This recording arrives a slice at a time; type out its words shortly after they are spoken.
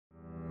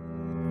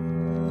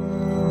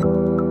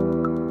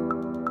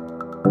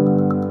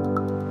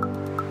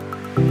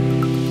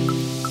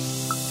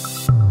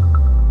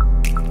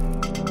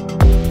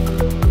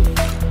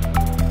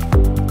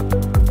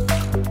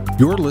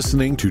You're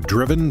listening to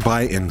Driven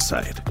by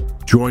Insight.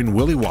 Join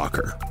Willie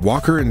Walker,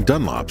 Walker &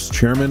 Dunlop's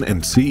chairman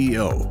and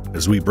CEO,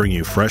 as we bring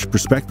you fresh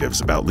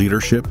perspectives about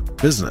leadership,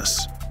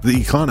 business, the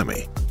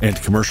economy, and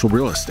commercial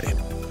real estate.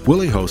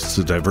 Willie hosts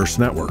a diverse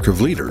network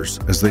of leaders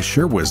as they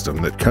share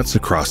wisdom that cuts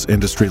across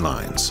industry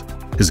lines.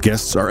 His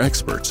guests are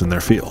experts in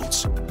their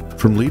fields,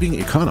 from leading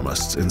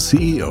economists and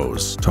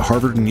CEOs to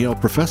Harvard and Yale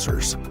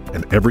professors,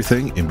 and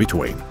everything in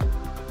between.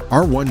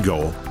 Our one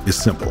goal is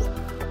simple: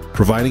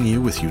 providing you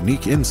with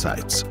unique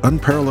insights,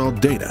 unparalleled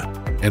data,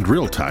 and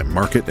real-time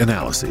market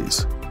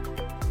analyses.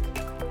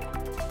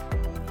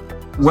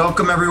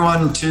 Welcome,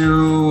 everyone,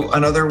 to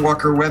another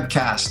Walker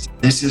webcast.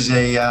 This is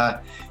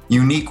a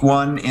unique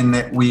one in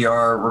that we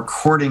are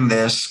recording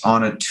this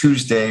on a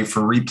Tuesday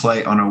for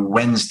replay on a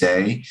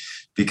Wednesday,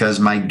 because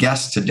my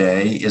guest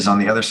today is on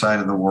the other side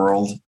of the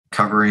world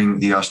covering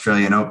the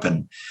Australian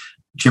Open.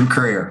 Jim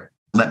Courier.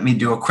 Let me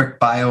do a quick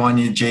bio on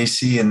you,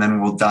 JC, and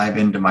then we'll dive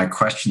into my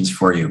questions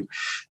for you.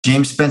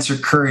 James Spencer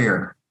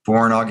Courier,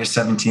 born August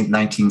 17th,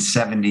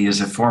 1970,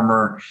 is a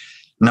former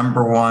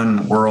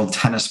 #1 world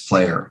tennis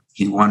player.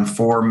 He won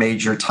 4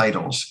 major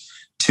titles,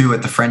 2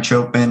 at the French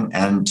Open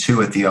and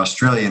 2 at the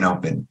Australian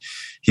Open.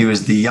 He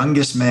was the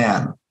youngest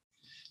man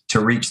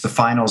to reach the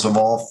finals of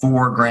all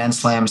 4 Grand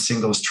Slam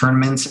singles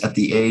tournaments at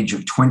the age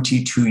of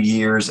 22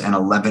 years and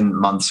 11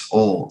 months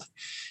old.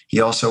 He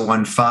also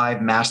won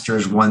 5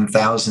 Masters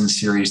 1000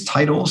 Series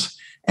titles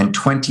and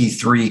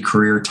 23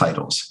 career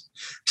titles.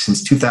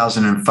 Since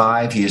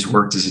 2005, he has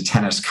worked as a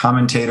tennis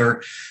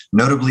commentator,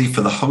 notably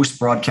for the host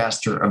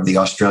broadcaster of the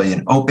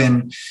Australian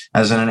Open,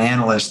 as an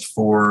analyst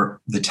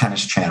for the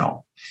Tennis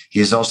Channel.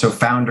 He is also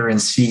founder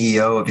and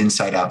CEO of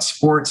Inside Out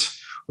Sports,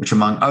 which,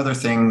 among other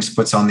things,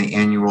 puts on the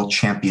annual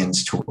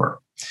Champions Tour.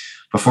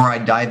 Before I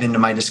dive into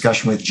my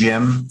discussion with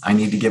Jim, I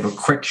need to give a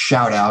quick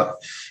shout out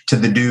to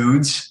the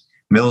dudes,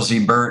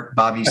 Millsy Burt,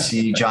 Bobby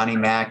C, Johnny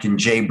Mac, and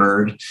Jay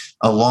Bird,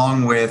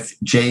 along with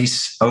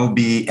Jace,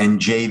 OB,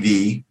 and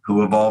JV, who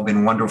have all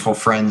been wonderful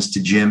friends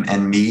to Jim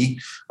and me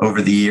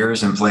over the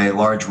years and play a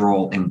large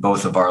role in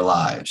both of our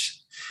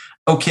lives.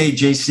 Okay,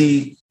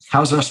 JC,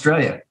 how's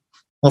Australia?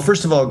 Well,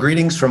 first of all,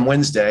 greetings from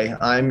Wednesday.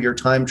 I'm your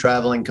time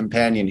traveling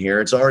companion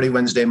here. It's already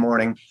Wednesday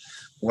morning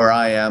where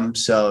I am.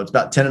 So it's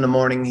about 10 in the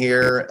morning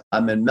here.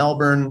 I'm in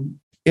Melbourne.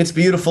 It's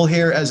beautiful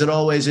here, as it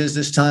always is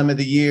this time of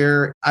the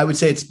year. I would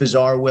say it's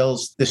bizarre,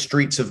 Wills. The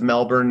streets of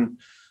Melbourne,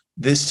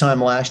 this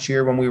time last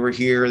year when we were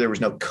here, there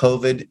was no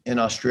COVID in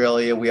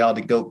Australia. We had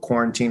to go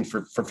quarantine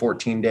for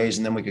 14 days,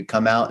 and then we could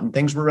come out, and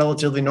things were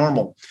relatively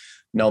normal.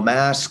 No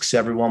masks.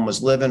 Everyone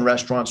was living.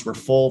 Restaurants were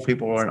full.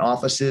 People were in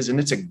offices, and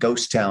it's a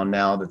ghost town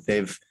now that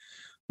they've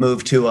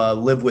moved to a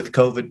live with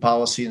COVID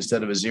policy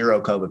instead of a zero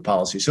COVID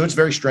policy. So it's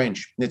very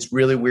strange. It's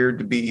really weird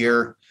to be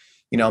here.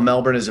 You know,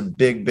 Melbourne is a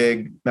big,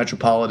 big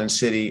metropolitan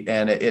city,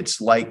 and it's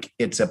like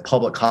it's a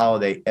public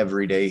holiday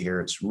every day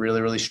here. It's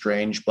really, really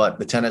strange, but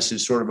the tennis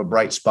is sort of a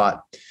bright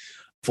spot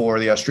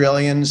for the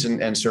Australians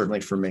and certainly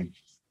for me.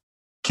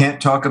 Can't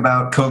talk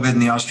about COVID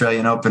and the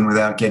Australian Open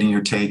without getting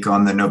your take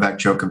on the Novak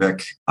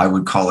Djokovic, I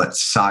would call it,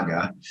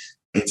 saga.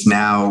 It's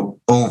now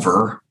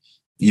over.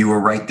 You were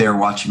right there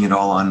watching it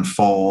all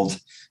unfold.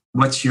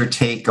 What's your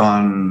take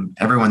on,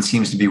 everyone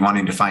seems to be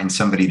wanting to find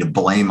somebody to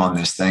blame on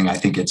this thing. I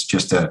think it's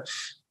just a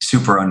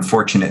super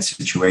unfortunate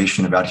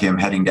situation about him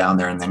heading down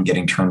there and then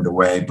getting turned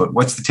away. But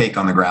what's the take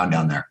on the ground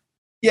down there?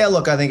 Yeah,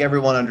 look, I think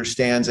everyone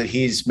understands that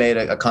he's made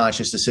a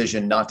conscious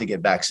decision not to get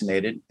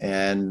vaccinated,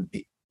 and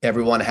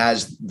everyone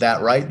has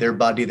that right, their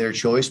body, their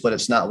choice, but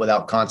it's not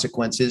without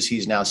consequences.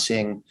 He's now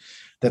seeing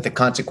that the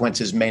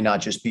consequences may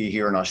not just be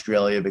here in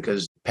Australia,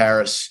 because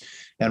Paris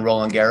and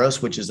Roland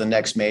Garros, which is the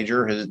next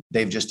major,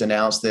 they've just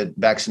announced that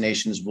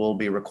vaccinations will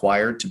be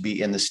required to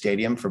be in the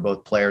stadium for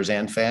both players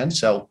and fans.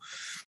 So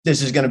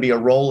this is going to be a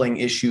rolling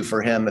issue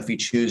for him if he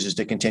chooses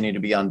to continue to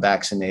be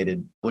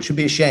unvaccinated, which would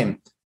be a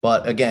shame.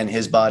 But again,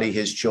 his body,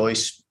 his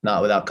choice,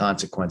 not without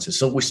consequences.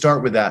 So we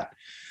start with that.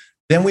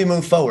 Then we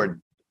move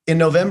forward. In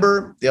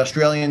November, the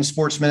Australian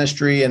Sports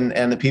Ministry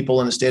and the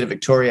people in the state of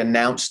Victoria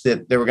announced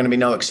that there were going to be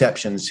no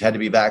exceptions, had to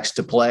be vaxxed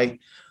to play.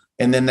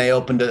 And then they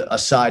opened a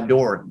side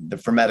door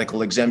for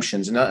medical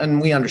exemptions.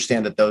 And we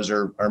understand that those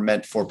are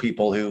meant for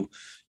people who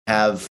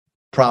have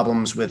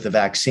problems with the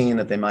vaccine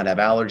that they might have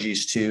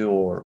allergies to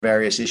or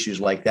various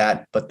issues like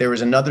that. But there was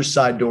another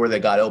side door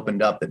that got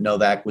opened up that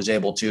Novak was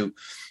able to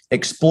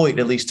exploit,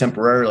 at least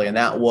temporarily. And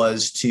that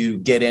was to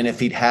get in if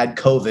he'd had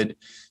COVID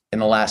in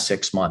the last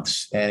 6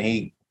 months. And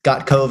he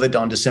got COVID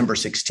on December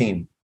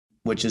 16,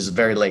 which is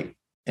very late.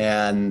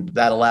 And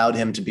that allowed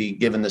him to be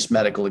given this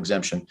medical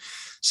exemption.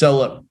 So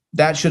look,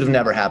 that should have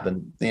never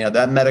happened. You know,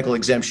 that medical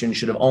exemption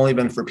should have only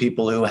been for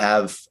people who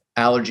have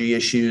allergy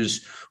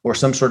issues or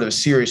some sort of a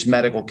serious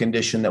medical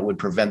condition that would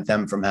prevent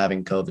them from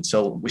having COVID.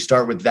 So we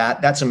start with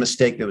that. That's a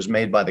mistake that was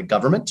made by the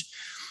government.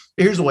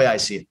 Here's the way I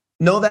see it.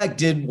 Novak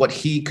did what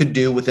he could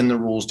do within the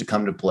rules to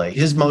come to play.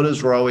 His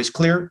motives were always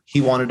clear.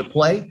 He wanted to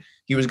play.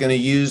 He was going to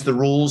use the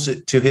rules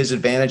to his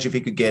advantage if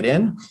he could get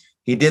in.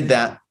 He did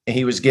that, and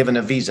he was given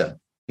a visa.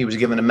 He was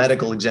given a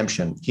medical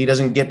exemption. He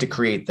doesn't get to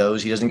create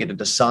those. He doesn't get to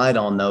decide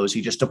on those.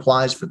 He just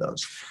applies for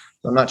those.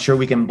 So I'm not sure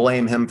we can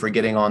blame him for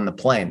getting on the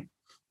plane.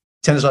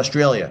 Tennis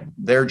Australia,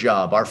 their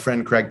job, our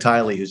friend Craig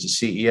Tiley, who's the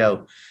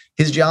CEO,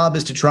 his job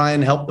is to try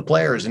and help the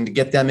players and to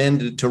get them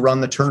in to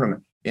run the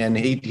tournament. And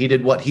he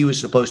did what he was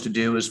supposed to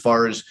do as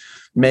far as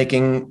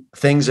making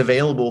things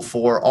available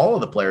for all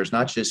of the players,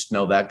 not just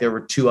Novak. There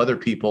were two other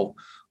people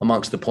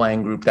amongst the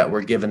playing group that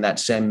were given that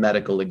same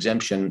medical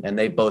exemption, and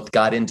they both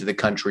got into the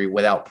country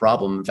without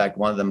problem. In fact,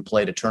 one of them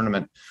played a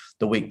tournament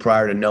the week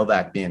prior to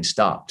Novak being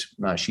stopped.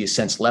 She has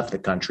since left the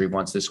country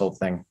once this whole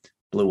thing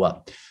blew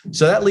up.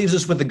 So that leaves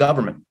us with the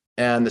government,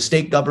 and the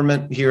state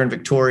government here in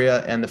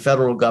Victoria and the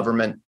federal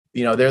government.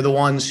 They're the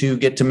ones who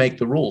get to make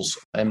the rules,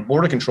 and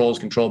border control is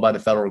controlled by the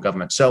federal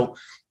government. So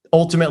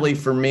ultimately,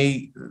 for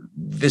me,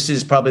 this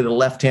is probably the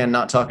left hand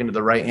not talking to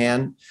the right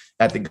hand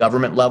at the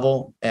government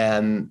level.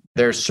 And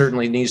there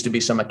certainly needs to be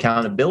some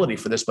accountability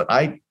for this. But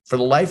for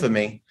the life of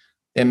me,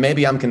 and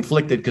maybe I'm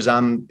conflicted because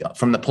I'm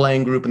from the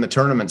playing group and the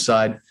tournament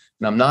side,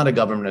 and I'm not a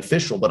government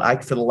official,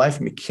 but for the life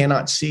of me,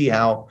 cannot see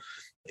how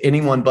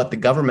anyone but the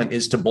government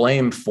is to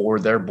blame for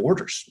their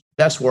borders.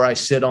 That's where I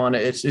sit on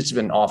it. It's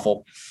been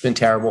awful. It's been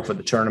terrible for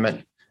the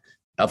tournament.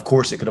 Of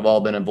course, it could have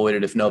all been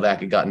avoided if Novak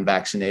had gotten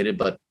vaccinated.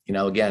 But,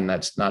 again,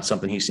 that's not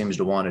something he seems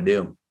to want to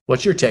do.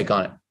 What's your take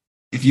on it?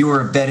 If you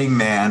were a betting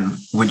man,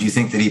 would you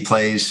think that he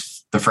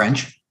plays the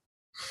French?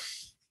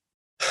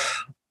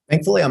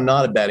 Thankfully, I'm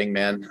not a betting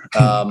man.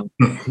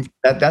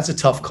 That's a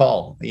tough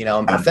call.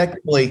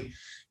 Effectively,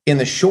 in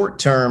the short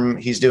term,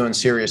 he's doing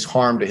serious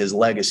harm to his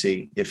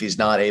legacy if he's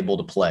not able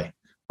to play,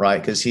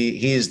 right? Because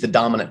he is the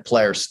dominant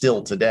player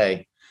still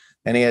today,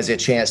 and he has a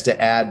chance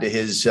to add to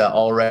his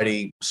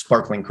already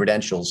sparkling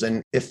credentials.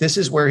 And if this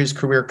is where his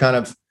career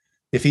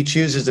if he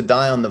chooses to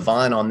die on the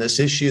vine on this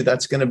issue,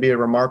 that's going to be a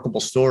remarkable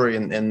story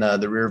in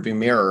the rearview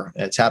mirror.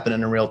 It's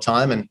happening in real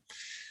time. And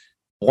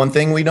one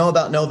thing we know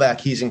about Novak,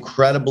 he's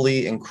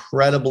incredibly,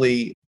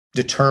 incredibly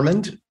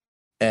determined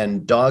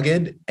and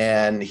dogged,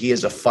 and he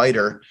is a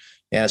fighter.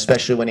 And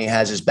especially when he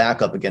has his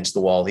back up against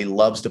the wall, he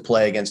loves to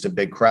play against a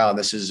big crowd.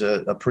 This is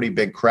a pretty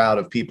big crowd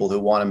of people who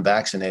want him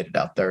vaccinated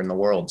out there in the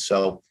world.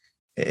 So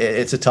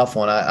it's a tough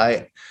one.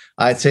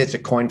 I'd say it's a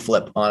coin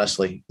flip,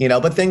 honestly,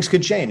 but things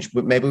could change.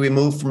 Maybe we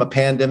move from a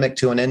pandemic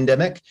to an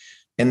endemic,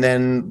 and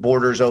then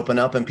borders open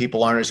up and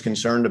people aren't as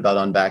concerned about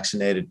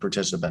unvaccinated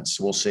participants.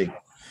 We'll see.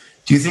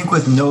 Do you think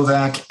with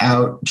Novak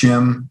out,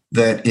 Jim,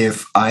 that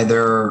if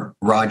either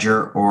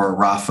Roger or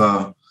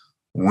Rafa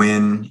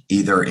win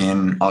either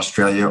in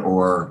Australia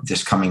or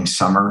this coming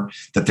summer,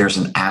 that there's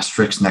an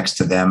asterisk next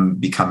to them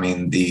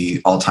becoming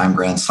the all-time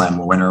Grand Slam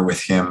winner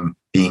with him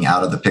being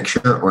out of the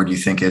picture? Or do you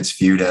think it's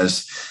viewed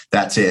as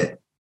that's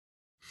it?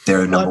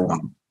 They're number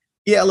one.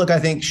 Yeah, look, I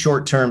think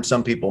short term,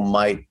 some people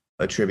might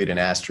attribute an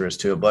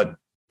asterisk to it, but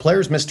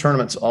players miss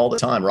tournaments all the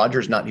time.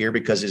 Roger's not here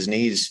because his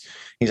knees,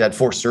 he's had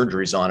 4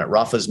 surgeries on it.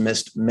 Rafa's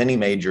missed many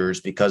majors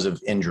because of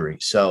injury.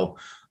 So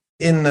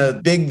in the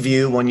big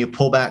view, when you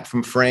pull back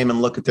from frame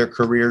and look at their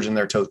careers in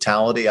their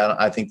totality,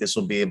 I think this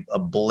will be a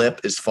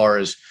blip as far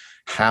as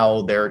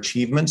how their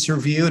achievements are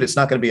viewed. It's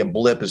not going to be a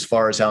blip as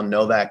far as how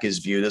Novak is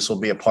viewed. This will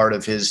be a part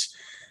of his,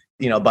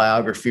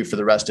 biography for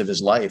the rest of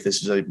his life.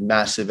 This is a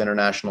massive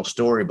international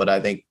story, but I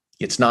think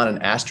it's not an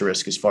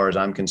asterisk as far as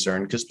I'm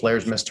concerned, because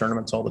players miss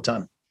tournaments all the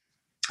time.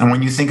 And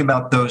when you think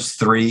about those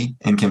 3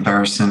 in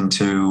comparison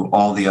to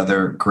all the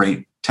other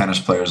great tennis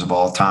players of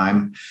all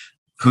time,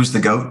 who's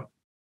the GOAT?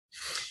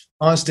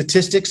 On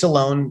statistics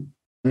alone,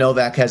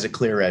 Novak has a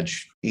clear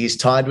edge. He's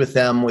tied with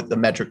them with the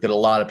metric that a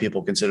lot of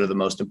people consider the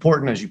most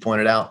important. As you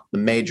pointed out, the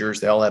majors,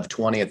 they all have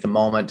 20 at the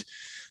moment.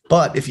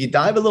 But if you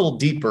dive a little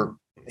deeper,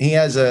 he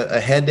has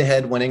a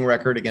head-to-head winning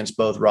record against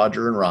both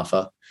Roger and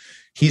Rafa.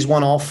 He's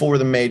won all 4 of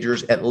the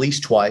majors at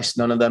least twice.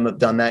 None of them have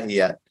done that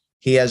yet.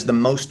 He has the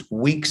most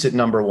weeks at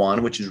number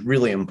 1, which is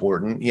really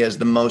important. He has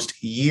the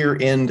most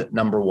year-end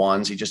number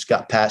 1s. He just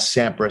got past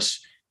Sampras.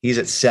 He's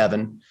at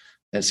 7,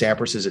 and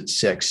Sampras is at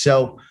 6.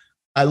 So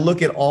I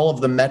look at all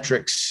of the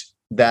metrics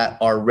that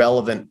are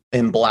relevant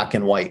in black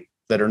and white,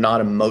 that are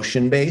not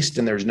emotion-based,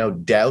 and there's no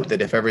doubt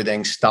that if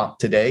everything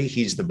stopped today,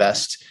 he's the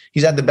best.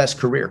 He's had the best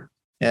career.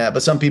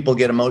 But some people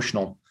get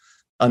emotional,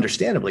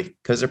 understandably,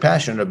 because they're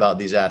passionate about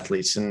these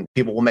athletes, and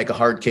people will make a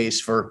hard case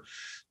for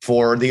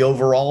the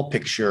overall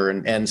picture.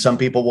 And some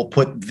people will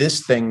put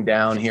this thing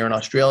down here in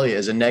Australia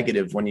as a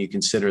negative when you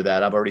consider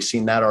that. I've already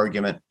seen that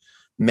argument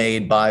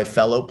made by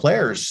fellow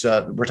players,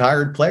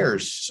 retired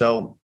players.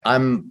 So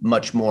I'm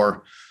much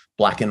more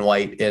black and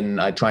white,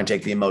 and I try and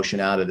take the emotion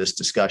out of this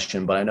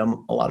discussion, but I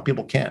know a lot of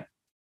people can't.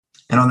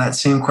 And on that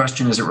same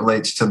question, as it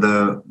relates to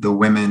the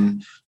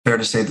women, fair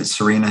to say that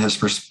Serena has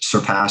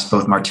surpassed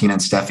both Martina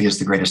and Steffi as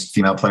the greatest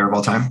female player of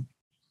all time?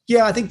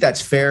 Yeah, I think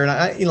that's fair. And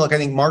I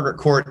think Margaret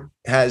Court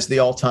has the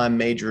all-time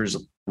majors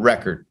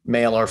record,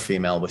 male or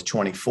female, with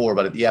 24,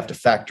 but you have to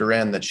factor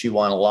in that she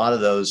won a lot of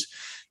those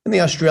in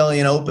the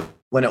Australian Open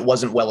when it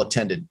wasn't well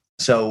attended.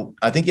 So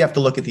I think you have to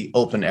look at the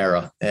Open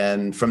era.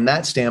 And from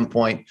that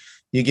standpoint,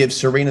 you give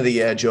Serena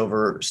the edge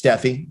over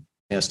Steffi.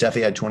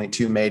 Steffi had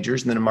 22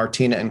 majors, and then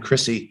Martina and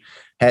Chrissy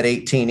had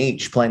 18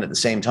 each playing at the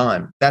same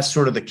time. That's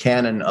sort of the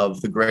canon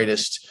of the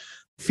greatest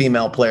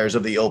female players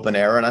of the Open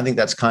era. And I think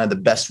that's kind of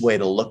the best way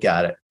to look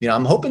at it.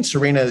 I'm hoping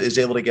Serena is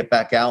able to get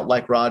back out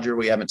like Roger.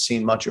 We haven't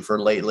seen much of her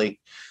lately,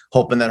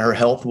 hoping that her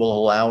health will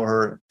allow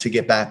her to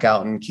get back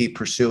out and keep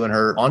pursuing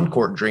her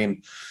on-court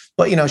dream.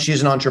 But,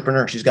 she's an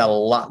entrepreneur. She's got a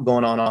lot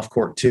going on off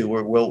court too.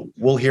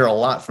 We'll hear a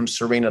lot from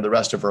Serena the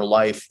rest of her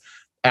life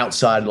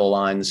outside of the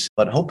lines,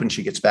 but hoping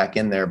she gets back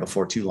in there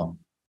before too long.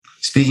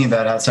 Speaking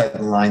about outside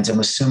the lines, I'm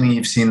assuming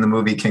you've seen the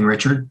movie King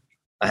Richard.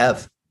 I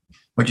have.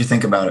 What'd you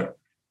think about it?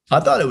 I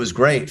thought it was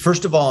great.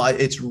 First of all,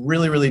 it's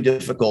really, really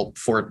difficult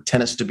for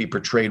tennis to be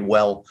portrayed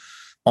well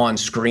on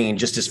screen,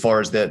 just as far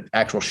as the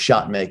actual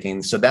shot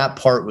making. So that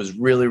part was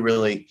really,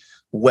 really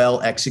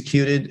well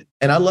executed.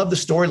 And I love the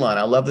storyline.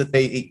 I love that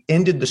they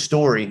ended the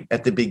story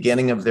at the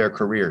beginning of their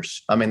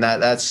careers. I mean,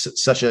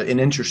 that's such an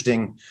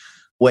interesting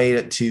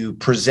way to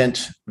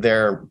present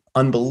their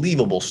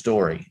unbelievable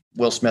story.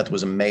 Will Smith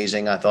was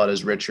amazing, I thought,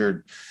 as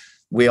Richard.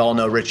 We all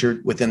know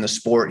Richard within the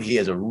sport. He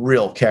is a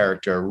real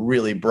character, a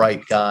really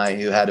bright guy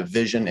who had a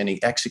vision and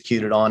he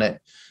executed on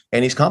it.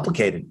 And he's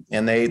complicated.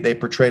 And they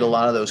portrayed a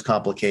lot of those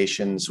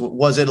complications.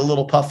 Was it a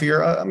little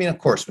puffier? I mean, of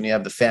course, when you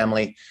have the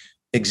family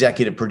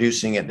executive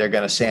producing it, they're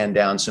going to sand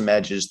down some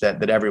edges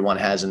that everyone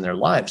has in their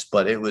lives.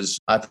 But I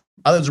thought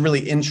it was a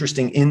really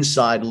interesting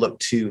inside look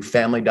to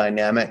family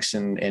dynamics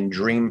and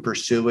dream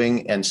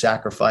pursuing and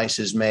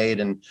sacrifices made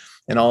and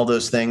all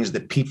those things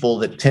that people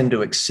that tend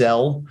to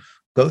excel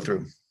go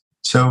through.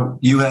 So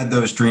you had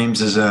those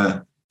dreams as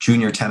a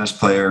junior tennis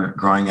player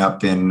growing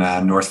up in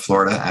North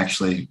Florida,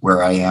 actually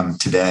where I am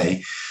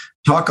today.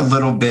 Talk a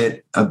little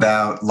bit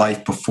about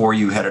life before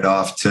you headed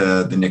off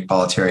to the Nick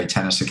Bollettieri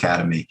Tennis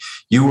Academy.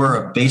 You were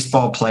a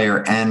baseball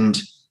player and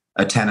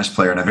a tennis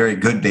player, and a very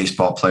good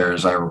baseball player,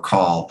 as I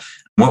recall.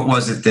 What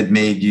was it that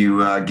made you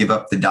give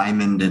up the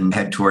diamond and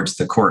head towards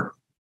the court?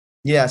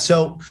 Yeah,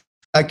 so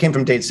I came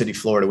from Dade City,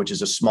 Florida, which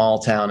is a small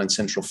town in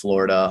Central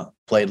Florida.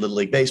 Played Little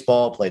League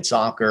baseball, played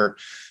soccer.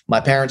 My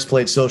parents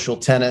played social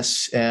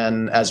tennis,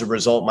 and as a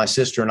result, my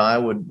sister and I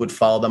would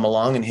follow them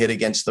along and hit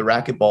against the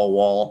racquetball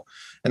wall.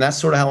 And that's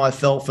sort of how I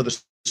fell for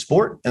the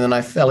sport. And then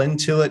I fell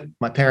into it.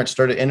 My parents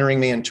started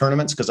entering me in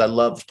tournaments because I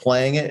loved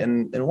playing it.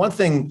 And one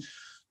thing you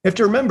have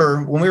to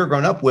remember, when we were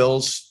growing up,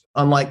 Wills,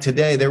 unlike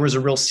today, there was a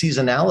real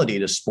seasonality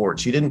to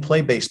sports. You didn't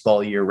play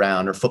baseball year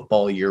round or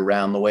football year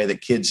round the way that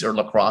kids, or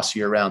lacrosse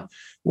year round,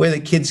 the way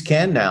that kids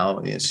can now.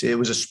 It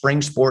was a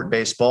spring sport,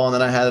 baseball. And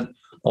then I had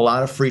a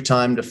lot of free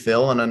time to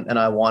fill, and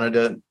I wanted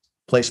to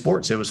play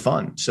sports. It was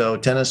fun. So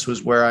tennis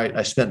was where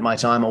I spent my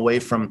time away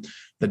from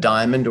the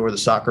diamond or the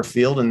soccer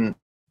field. And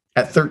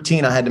at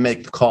 13, I had to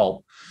make the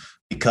call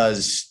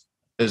because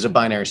it was a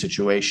binary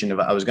situation. If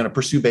I was going to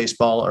pursue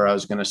baseball or I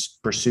was going to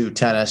pursue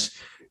tennis.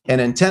 And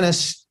in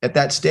tennis at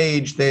that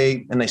stage,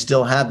 they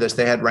still have this,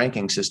 they had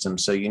ranking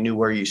systems. So you knew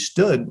where you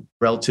stood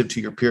relative to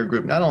your peer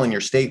group, not only in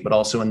your state, but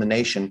also in the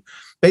nation.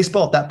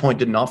 Baseball at that point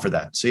didn't offer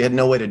that. So you had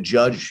no way to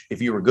judge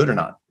if you were good or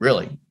not,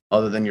 really,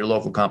 other than your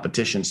local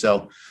competition.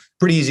 So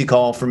pretty easy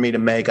call for me to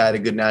make. I had a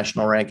good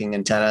national ranking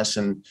in tennis,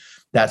 and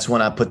that's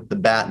when I put the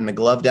bat and the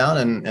glove down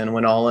and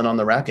went all in on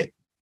the racket.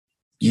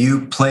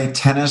 You play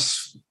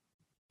tennis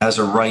as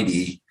a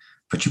righty,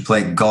 but you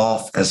play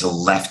golf as a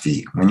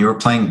lefty. When you were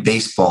playing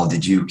baseball,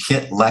 did you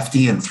hit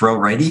lefty and throw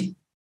righty?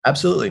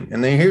 Absolutely.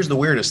 And then here's the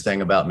weirdest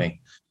thing about me.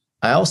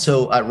 I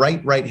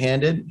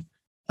right-handed.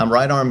 I'm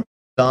right arm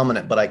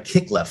dominant, but I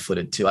kick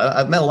left-footed too.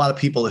 I've met a lot of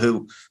people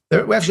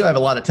we actually have a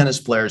lot of tennis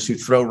players who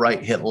throw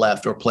right, hit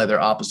left, or play their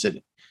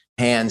opposite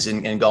hands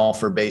in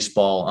golf or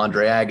baseball.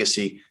 Andre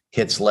Agassi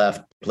hits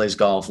left, plays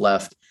golf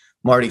left.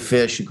 Marty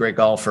Fish, a great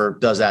golfer,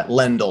 does that.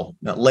 Lendl,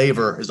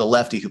 Laver is a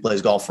lefty who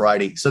plays golf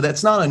righty. So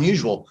that's not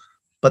unusual,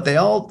 but they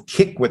all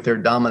kick with their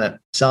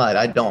dominant side.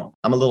 I don't.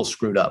 I'm a little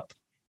screwed up.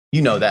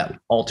 You know that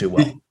all too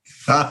well.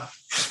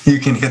 You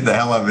can hit the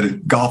hell of it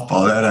at golf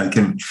ball. That I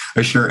can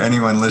assure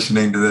anyone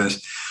listening to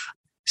this.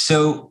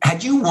 So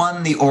had you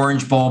won the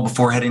Orange Bowl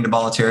before heading to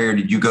Bollettieri, or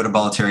did you go to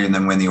Bollettieri and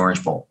then win the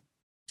Orange Bowl?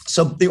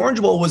 So the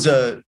Orange Bowl was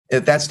at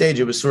that stage,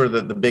 it was sort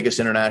of the biggest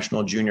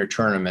international junior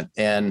tournament.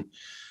 And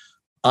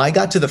I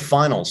got to the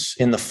finals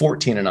in the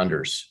 14 and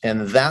unders.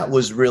 And that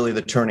was really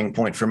the turning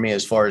point for me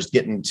as far as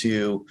getting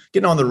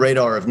on the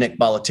radar of Nick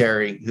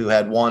Bollettieri, who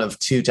had one of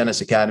two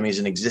tennis academies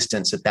in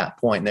existence at that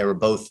point. And they were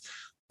both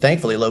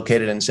thankfully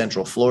located in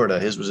Central Florida.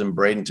 His was in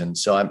Bradenton.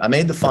 So I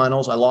made the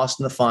finals. I lost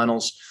in the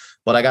finals,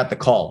 but I got the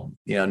call.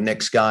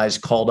 Nick's guys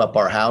called up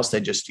our house.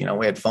 They just,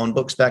 we had phone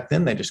books back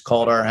then. They just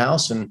called our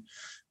house and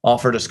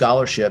offered a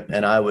scholarship.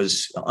 And I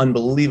was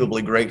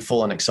unbelievably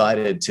grateful and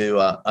excited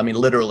to,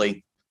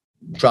 literally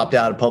dropped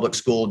out of public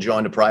school,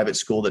 joined a private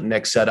school that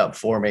Nick set up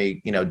for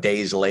me,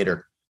 days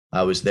later.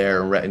 I was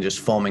there and just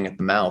foaming at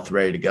the mouth,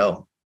 ready to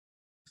go.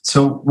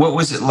 So what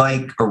was it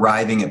like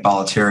arriving at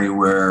Bollettieri,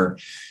 where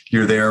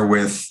you're there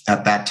with,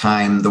 at that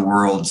time, the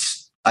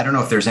world's, I don't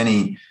know if there's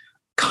any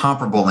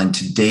comparable in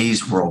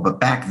today's world. But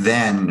back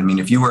then, I mean,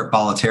 if you were at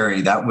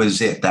Bollettieri, that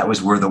was it. That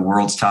was where the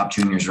world's top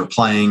juniors were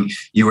playing.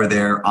 You were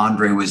there.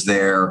 Andre was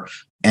there.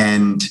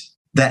 And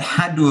that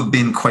had to have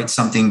been quite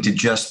something to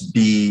just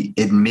be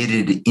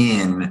admitted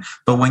in.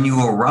 But when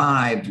you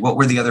arrived, what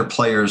were the other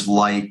players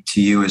like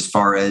to you as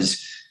far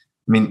as,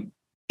 I mean,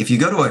 if you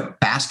go to a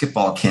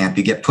basketball camp,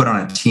 you get put on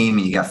a team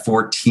and you got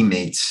 4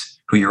 teammates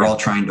who you're all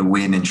trying to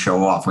win and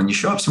show off. When you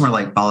show up somewhere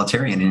like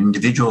Bollettieri in an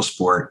individual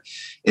sport,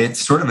 it's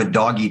sort of a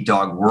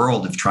dog-eat-dog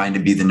world of trying to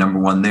be the number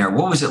one there.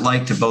 What was it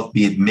like to both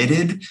be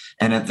admitted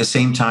and at the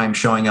same time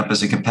showing up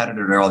as a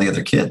competitor to all the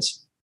other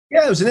kids?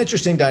 Yeah, it was an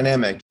interesting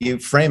dynamic. You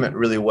frame it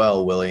really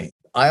well, Willie.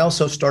 I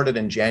also started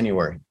in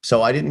January.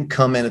 So I didn't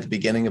come in at the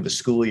beginning of the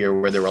school year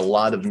where there were a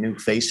lot of new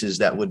faces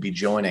that would be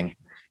joining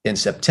in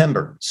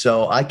September.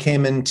 So I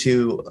came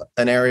into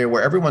an area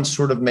where everyone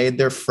sort of made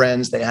their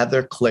friends. They had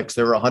their cliques.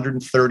 There were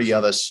 130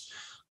 of us,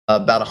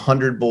 about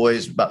 100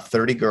 boys, about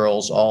 30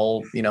 girls,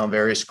 all, in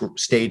various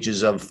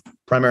stages of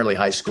primarily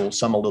high school,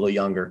 some a little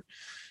younger.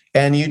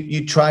 And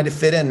you try to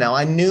fit in. Now,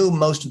 I knew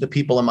most of the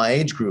people in my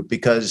age group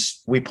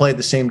because we played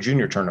the same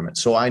junior tournament.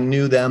 So I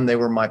knew them. They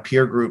were my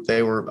peer group.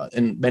 They were,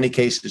 in many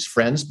cases,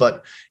 friends,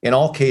 but in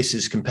all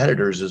cases,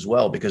 competitors as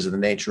well because of the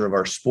nature of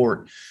our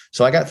sport.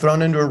 So I got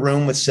thrown into a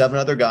room with 7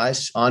 other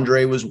guys.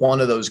 Andre was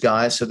one of those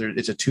guys. So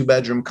it's a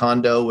 2-bedroom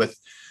condo with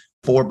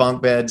 4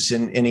 bunk beds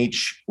in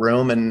each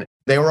room. And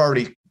they were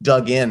already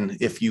dug in,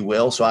 if you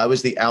will. So I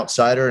was the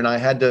outsider and I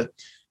had to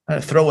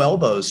throw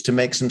elbows to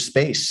make some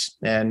space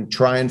and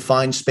try and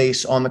find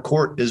space on the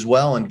court as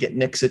well and get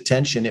Nick's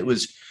attention. It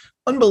was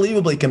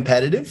unbelievably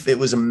competitive. It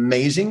was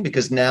amazing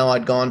because now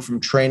I'd gone from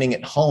training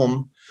at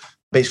home,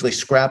 basically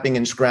scrapping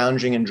and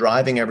scrounging and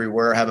driving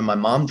everywhere, having my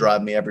mom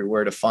drive me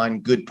everywhere to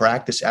find good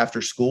practice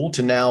after school,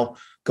 to now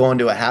going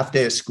to a half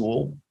day of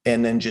school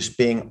and then just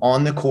being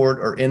on the court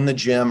or in the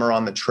gym or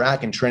on the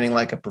track and training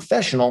like a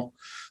professional,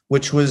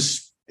 which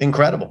was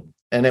incredible.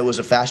 And it was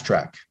a fast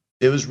track.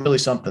 It was really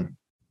something.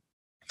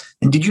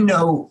 And did you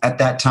know at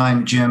that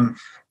time, Jim,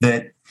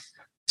 that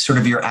sort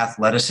of your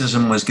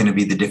athleticism was going to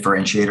be the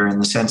differentiator in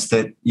the sense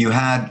that you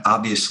had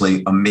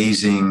obviously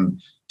amazing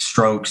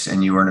strokes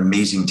and you were an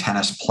amazing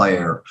tennis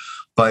player,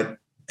 but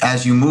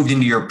as you moved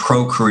into your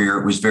pro career,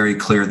 it was very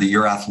clear that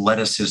your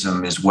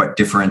athleticism is what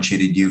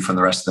differentiated you from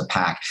the rest of the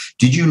pack.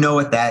 Did you know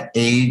at that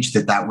age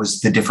that that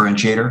was the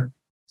differentiator?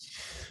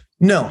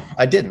 No,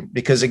 I didn't,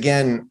 because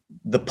again,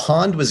 the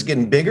pond was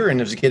getting bigger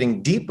and it was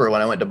getting deeper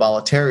when I went to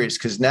Bollettieri's,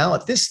 because now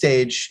at this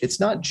stage, it's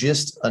not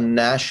just a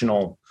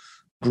national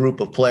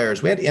group of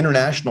players. We had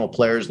international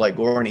players like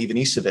Goran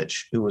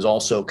Ivanisevic, who was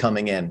also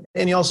coming in.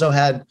 And you also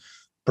had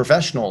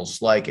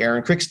professionals like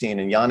Aaron Krickstein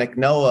and Yannick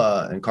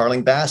Noah and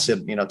Carling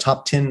Bassett,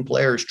 top 10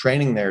 players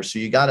training there. So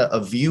you got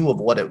a view of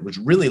what it was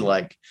really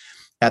like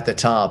at the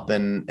top.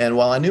 And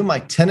while I knew my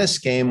tennis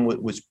game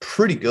was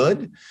pretty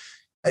good,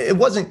 it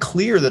wasn't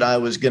clear that I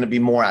was going to be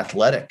more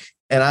athletic.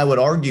 And I would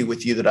argue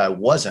with you that I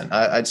wasn't.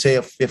 I'd say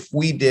if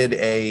we did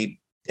an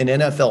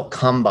NFL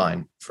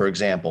combine, for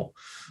example,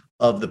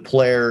 of the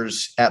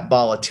players at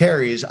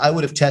Bollettieri's, I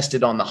would have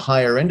tested on the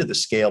higher end of the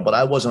scale, but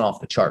I wasn't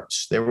off the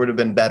charts. There would have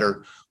been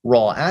better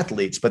raw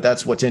athletes, but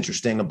that's what's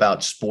interesting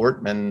about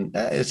sport. And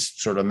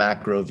it's sort of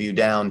macro view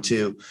down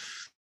to,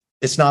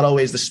 it's not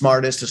always the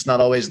smartest. It's not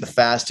always the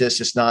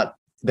fastest.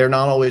 They're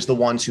not always the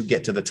ones who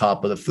get to the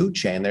top of the food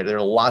chain. There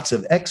are lots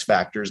of X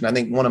factors. And I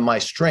think one of my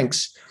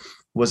strengths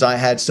was I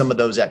had some of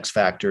those X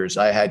factors.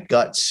 I had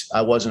guts.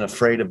 I wasn't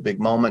afraid of big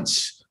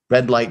moments,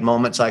 red light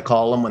moments, I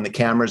call them, when the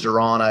cameras are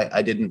on.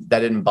 That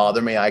didn't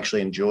bother me. I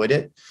actually enjoyed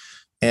it.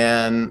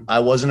 And I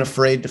wasn't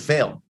afraid to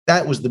fail.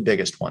 That was the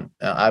biggest one.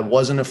 I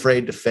wasn't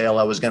afraid to fail.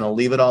 I was going to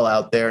leave it all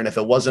out there. And if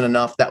it wasn't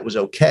enough, that was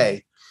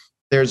okay.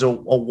 There's a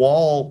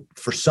wall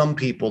for some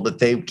people that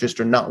they just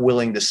are not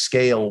willing to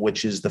scale,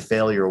 which is the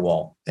failure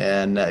wall.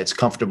 And it's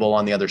comfortable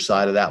on the other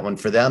side of that one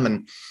for them.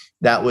 And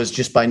that was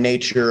just by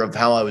nature of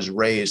how I was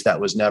raised. That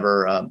was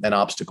never an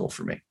obstacle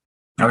for me.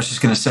 I was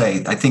just going to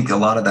say, I think a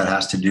lot of that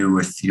has to do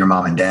with your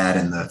mom and dad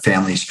and the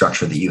family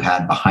structure that you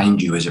had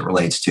behind you as it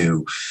relates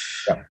to,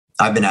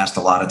 I've been asked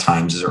a lot of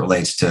times as it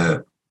relates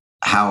to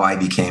how I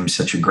became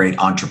such a great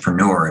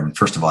entrepreneur. And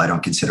first of all, I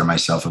don't consider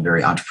myself a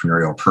very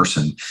entrepreneurial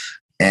person.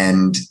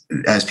 And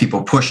as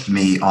people pushed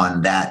me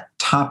on that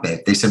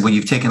topic, they said, well,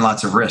 you've taken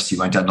lots of risks. You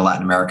went down to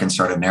Latin America and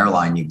started an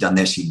airline. You've done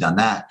this, you've done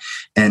that.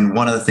 And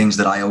one of the things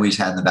that I always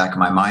had in the back of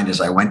my mind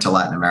as I went to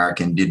Latin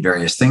America and did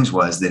various things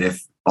was that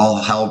if all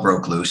hell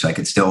broke loose, I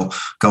could still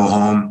go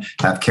home,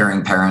 have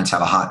caring parents,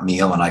 have a hot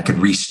meal, and I could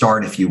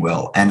restart, if you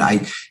will. And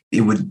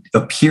it would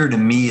appear to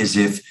me as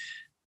if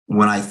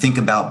when I think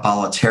about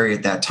Bollettieri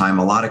at that time,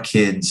 a lot of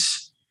kids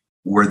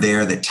were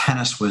there that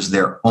tennis was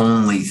their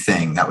only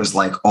thing. That was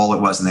like all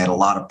it was. And they had a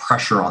lot of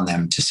pressure on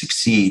them to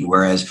succeed.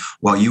 Whereas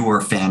while you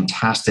were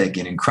fantastic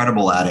and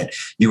incredible at it,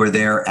 you were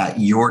there at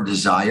your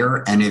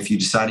desire. And if you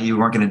decided you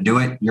weren't going to do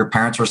it, your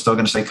parents were still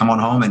going to say, come on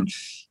home and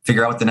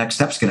figure out what the next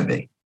step's going to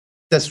be.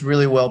 That's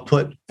really well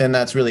put. And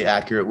that's really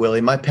accurate,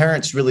 Willie. My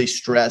parents really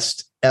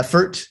stressed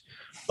effort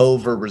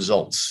over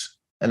results.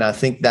 And I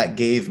think that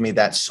gave me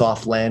that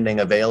soft landing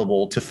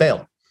available to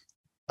fail.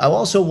 I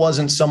also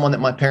wasn't someone that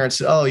my parents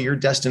said, oh, you're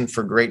destined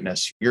for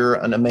greatness. You're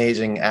an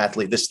amazing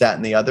athlete, this, that,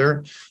 and the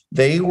other.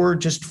 They were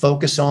just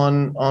focused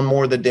on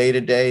more the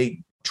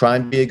day-to-day, try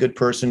and be a good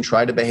person,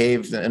 try to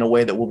behave in a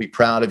way that will be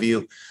proud of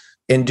you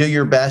and do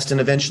your best. And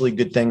eventually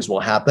good things will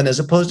happen, as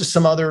opposed to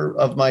some other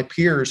of my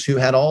peers who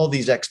had all of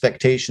these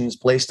expectations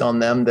placed on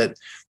them that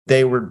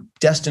they were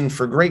destined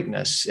for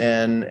greatness.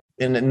 And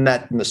the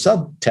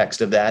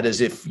subtext of that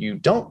is if you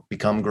don't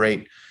become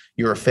great,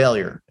 you're a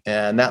failure.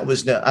 And I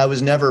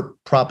was never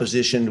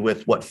propositioned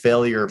with what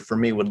failure for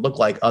me would look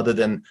like other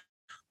than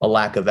a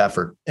lack of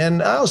effort.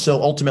 And I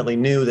also ultimately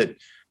knew that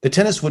the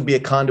tennis would be a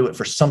conduit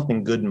for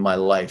something good in my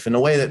life, in a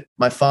way that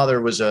my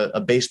father was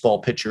a baseball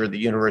pitcher at the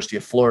University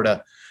of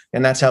Florida.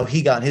 And that's how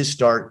he got his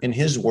start in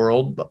his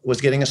world,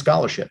 was getting a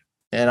scholarship.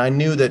 And I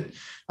knew that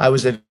I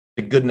was at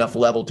a good enough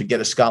level to get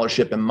a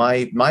scholarship, and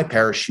my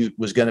parachute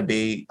was going to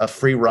be a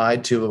free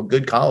ride to a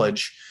good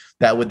college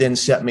that would then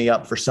set me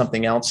up for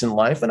something else in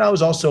life. And I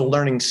was also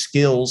learning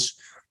skills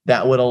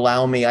that would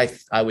allow me,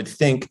 I would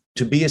think,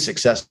 to be a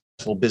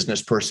successful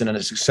business person and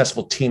a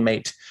successful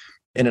teammate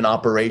in an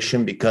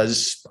operation,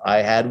 because I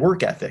had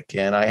work ethic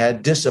and I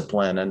had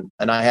discipline and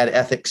I had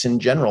ethics in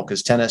general,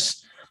 because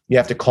tennis, you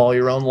have to call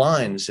your own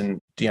lines, and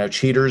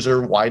cheaters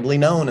are widely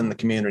known in the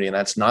community, and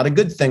that's not a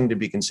good thing to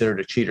be considered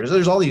a cheater. So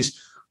there's all these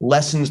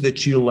lessons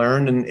that you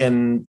learn,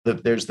 and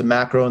there's the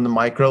macro and the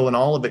micro, and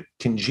all of it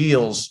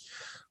congeals.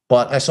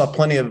 But I saw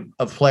plenty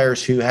of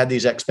players who had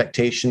these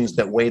expectations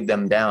that weighed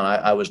them down.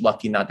 I was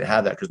lucky not to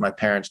have that, because my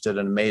parents did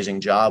an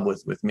amazing job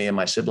with me and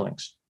my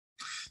siblings.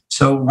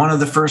 So one of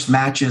the first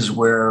matches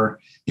where,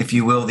 if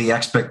you will, the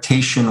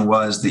expectation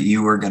was that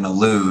you were going to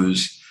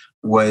lose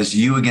was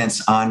you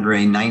against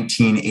Andre,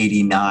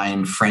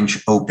 1989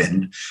 French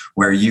Open,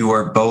 where you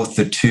are both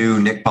the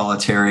two Nick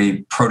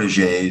Bollettieri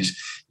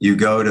proteges. You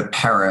go to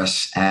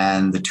Paris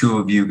and the two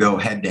of you go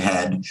head to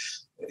head.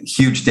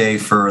 Huge day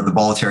for the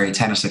Bollettieri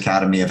Tennis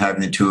Academy of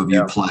having the two of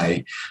you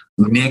play.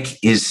 Nick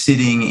is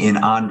sitting in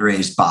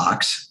Andre's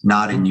box,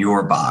 not in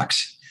your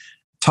box.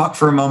 Talk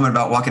for a moment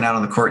about walking out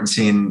on the court and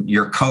seeing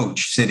your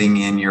coach sitting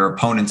in your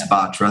opponent's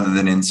box rather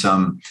than in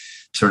some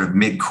sort of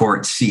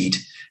mid-court seat,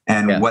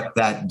 and what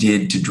that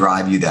did to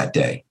drive you that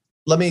day.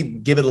 Let me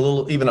give it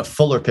even a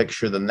fuller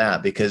picture than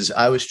that, because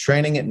I was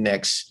training at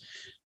Nick's.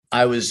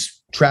 I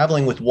was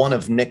traveling with one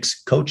of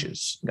Nick's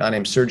coaches, a guy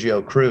named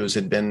Sergio Cruz,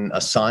 had been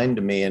assigned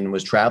to me and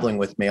was traveling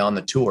with me on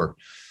the tour.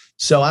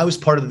 So I was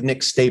part of the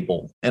Nick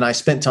stable, and I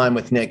spent time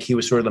with Nick. He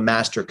was sort of the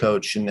master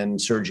coach, and then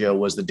Sergio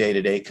was the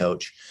day-to-day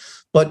coach.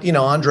 But,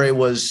 Andre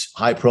was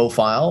high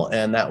profile,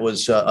 and that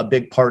was a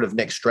big part of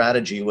Nick's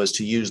strategy, was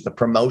to use the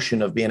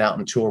promotion of being out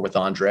on tour with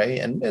Andre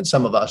and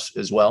some of us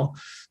as well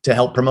to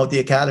help promote the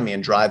academy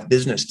and drive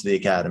business to the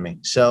academy.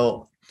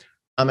 So,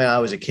 I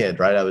was a kid,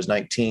 right? I was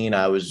 19.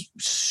 I was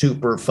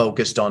super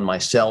focused on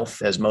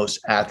myself, as most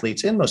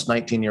athletes and most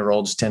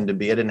 19-year-olds tend to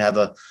be. I didn't have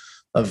a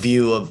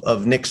view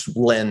of Nick's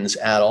lens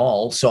at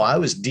all. So I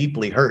was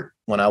deeply hurt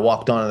when I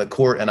walked onto the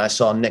court and I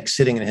saw Nick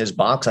sitting in his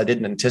box. I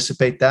didn't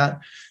anticipate that.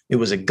 It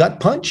was a gut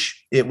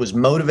punch. It was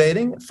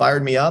motivating. It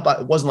fired me up.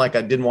 It wasn't like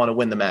I didn't want to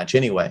win the match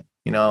anyway.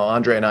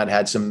 Andre and I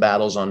had some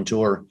battles on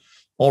tour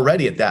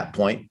already at that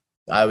point.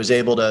 I was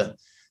able to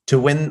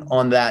win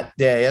on that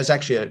day. It was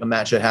actually a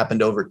match that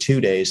happened over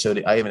 2 days. So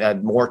I even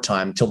had more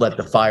time to let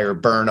the fire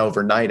burn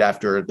overnight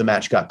after the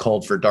match got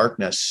called for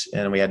darkness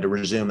and we had to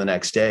resume the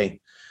next day.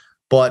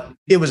 But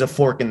it was a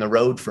fork in the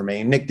road for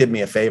me. Nick did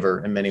me a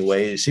favor in many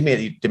ways. He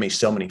did me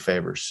so many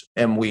favors.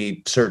 And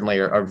we certainly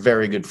are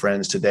very good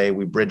friends today.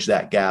 We bridged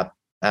that gap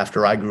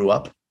after I grew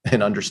up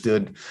and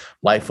understood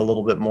life a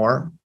little bit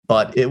more.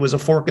 But it was a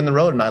fork in the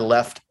road. And I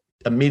left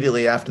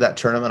immediately after that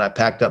tournament. I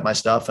packed up my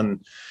stuff and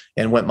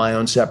went my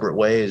own separate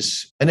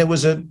ways. And it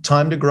was a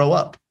time to grow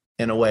up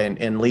in a way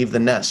and leave the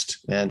nest.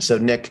 And so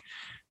Nick,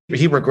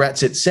 he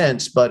regrets it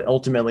since, but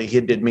ultimately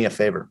he did me a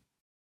favor.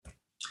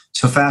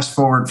 So fast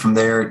forward from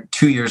there,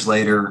 2 years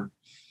later,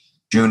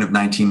 June of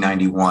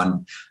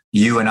 1991,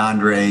 you and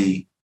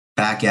Andre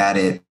back at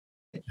it,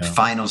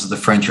 finals of the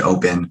French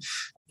Open.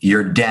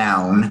 You're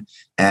down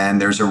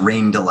and there's a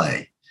rain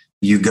delay.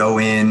 You go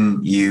in,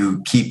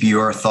 you keep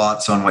your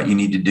thoughts on what you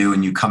need to do,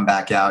 and you come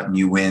back out and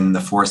you win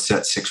the fourth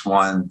set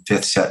 6-1,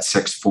 fifth set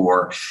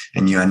 6-4,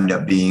 and you end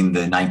up being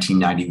the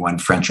 1991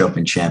 French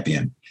Open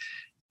champion.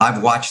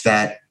 I've watched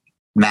that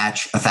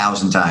match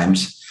 1,000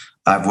 times.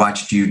 I've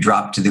watched you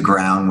drop to the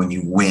ground when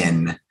you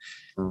win.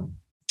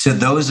 To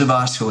those of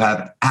us who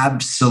have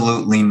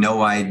absolutely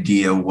no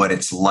idea what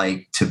it's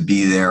like to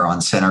be there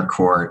on center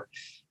court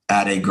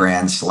at a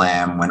Grand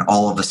Slam when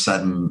all of a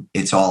sudden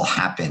it's all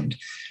happened,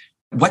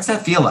 what's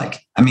that feel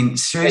like? I mean,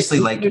 seriously,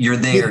 like you're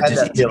there.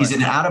 Is it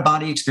an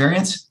out-of-body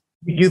experience?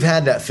 You've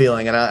had that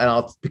feeling, and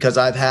I'll because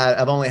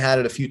I've only had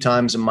it a few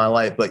times in my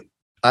life, but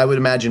I would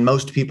imagine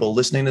most people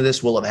listening to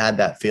this will have had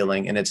that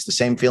feeling. And it's the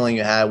same feeling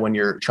you had when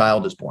your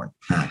child is born.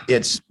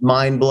 It's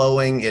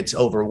mind-blowing. It's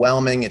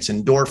overwhelming. It's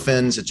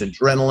endorphins. It's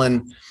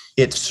adrenaline.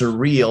 It's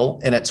surreal.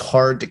 And it's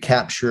hard to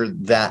capture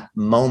that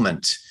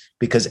moment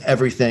because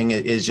everything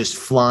is just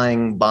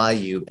flying by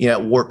you,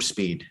 at warp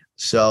speed.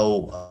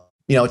 So,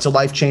 it's a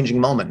life-changing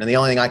moment. And the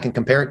only thing I can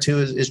compare it to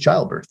is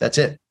childbirth. That's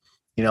it.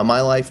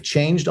 My life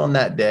changed on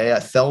that day. I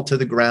fell to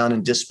the ground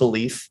in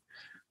disbelief.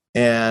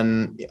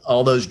 And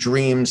all those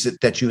dreams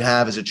that you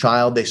have as a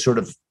child, they sort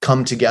of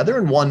come together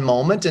in one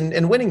moment.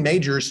 And winning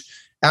majors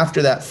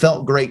after that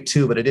felt great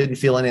too, but it didn't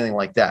feel anything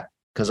like that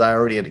because I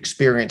already had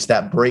experienced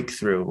that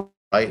breakthrough,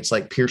 right? It's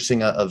like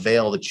piercing a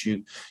veil that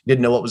you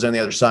didn't know what was on the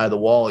other side of the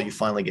wall. You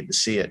finally get to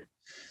see it.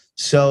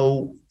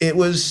 So it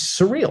was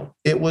surreal.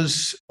 It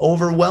was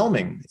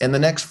overwhelming. And the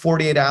next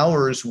 48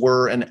 hours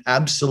were an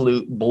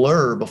absolute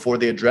blur before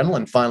the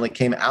adrenaline finally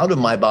came out of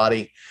my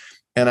body.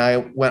 And I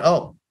went,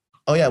 oh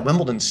yeah,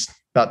 Wimbledon's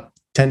about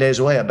 10 days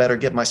away. I better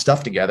get my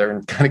stuff together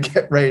and kind of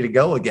get ready to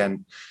go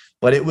again.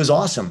 But it was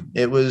awesome.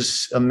 It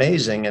was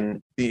amazing.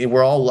 And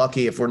we're all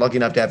lucky, if we're lucky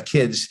enough to have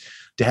kids,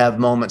 to have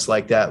moments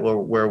like that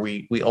where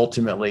we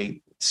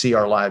ultimately see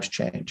our lives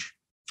change.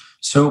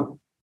 So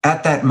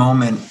at that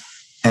moment,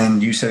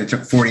 and you said it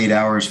took 48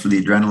 hours for the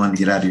adrenaline to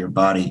get out of your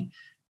body.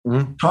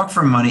 Mm-hmm. Talk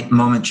for a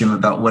moment, Jim,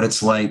 about what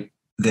it's like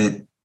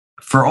that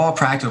for all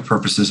practical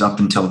purposes up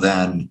until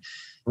then,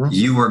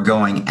 you were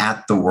going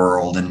at the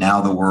world and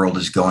now the world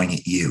is going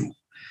at you.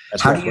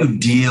 How do you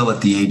deal at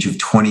the age of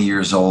 20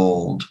 years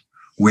old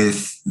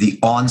with the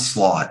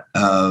onslaught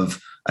of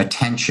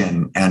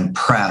attention and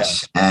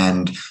press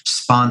and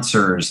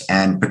sponsors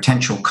and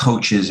potential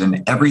coaches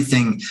and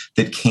everything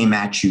that came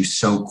at you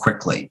so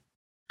quickly?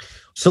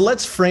 So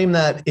let's frame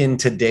that in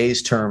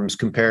today's terms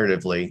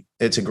comparatively.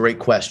 It's a great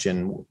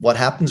question. What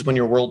happens when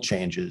your world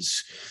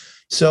changes?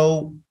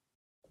 So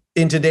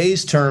in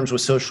today's terms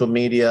with social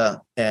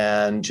media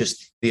and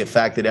just the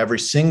fact that every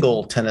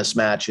single tennis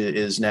match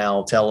is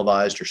now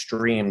televised or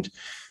streamed,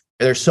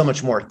 there's so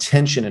much more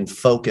attention and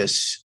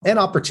focus and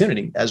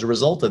opportunity as a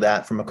result of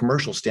that from a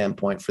commercial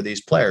standpoint for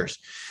these players.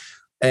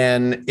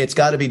 And it's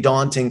got to be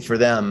daunting for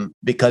them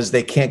because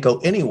they can't go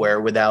anywhere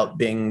without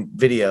being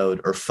videoed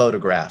or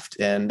photographed.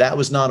 And that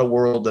was not a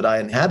world that I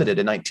inhabited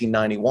in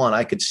 1991.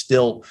 I could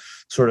still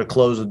sort of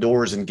close the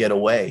doors and get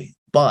away.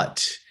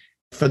 But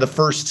for the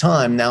first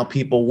time, now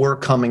people were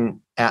coming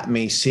at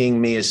me,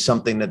 seeing me as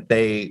something that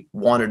they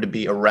wanted to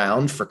be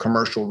around for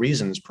commercial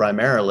reasons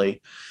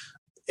primarily.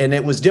 And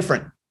it was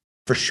different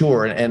for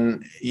sure.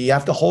 And you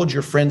have to hold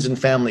your friends and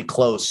family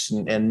close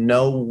and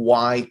know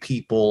why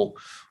people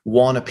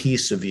want a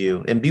piece of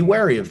you and be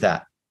wary of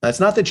that.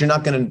 It's not that you're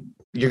going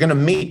to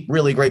meet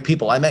really great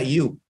people. I met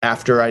you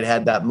after I'd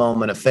had that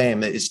moment of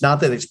fame. It's not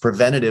that it's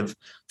preventative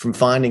from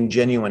finding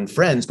genuine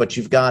friends, but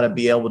you've got to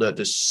be able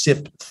to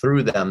sift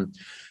through them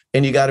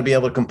and you got to be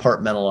able to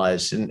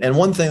compartmentalize. And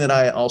one thing that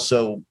I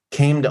also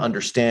came to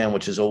understand,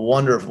 which is a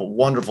wonderful,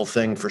 wonderful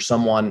thing for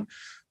someone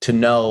to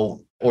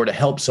know or to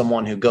help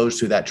someone who goes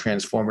through that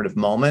transformative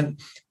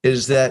moment,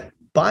 is that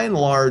by and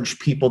large,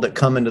 people that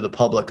come into the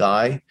public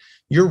eye,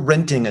 you're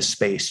renting a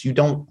space. You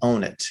don't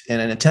own it.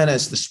 And in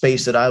tennis, the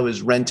space that I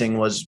was renting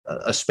was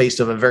a space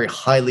of a very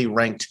highly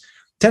ranked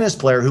tennis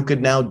player who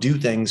could now do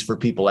things for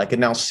people. I could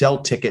now sell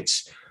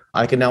tickets.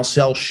 I could now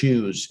sell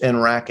shoes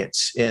and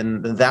rackets.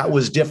 And that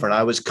was different.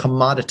 I was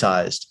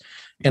commoditized.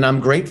 And I'm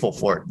grateful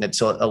for it.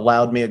 It's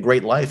allowed me a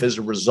great life as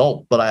a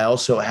result. But I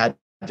also had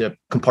to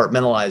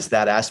compartmentalize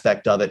that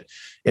aspect of it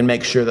and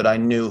make sure that I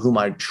knew who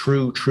my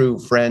true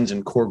friends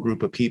and core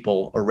group of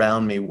people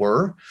around me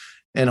were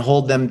and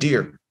hold them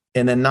dear.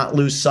 And then not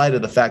lose sight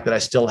of the fact that I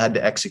still had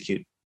to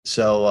execute.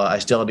 So I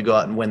still had to go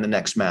out and win the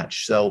next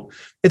match. So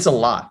it's a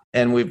lot.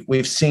 And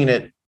we've seen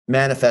it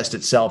manifest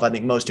itself, I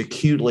think, most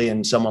acutely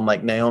in someone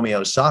like Naomi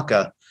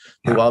Osaka,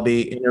 who I'll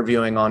be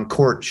interviewing on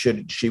court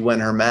should she win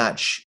her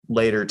match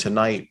later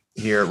tonight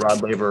here at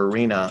Rod Laver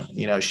Arena.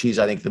 She's,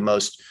 I think, the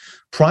most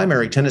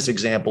primary tennis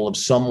example of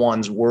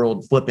someone's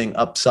world flipping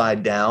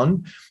upside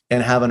down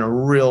and having a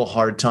real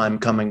hard time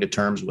coming to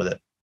terms with it.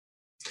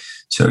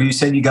 So you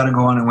said you got to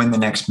go on and win the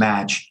next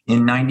match.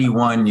 In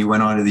 91, you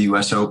went on to the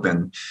US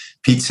Open.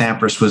 Pete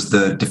Sampras was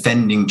the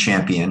defending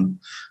champion.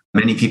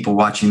 Many people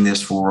watching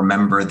this will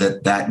remember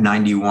that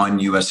 91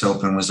 US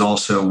Open was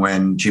also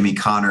when Jimmy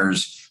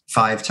Connors,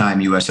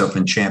 5-time US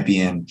Open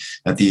champion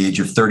at the age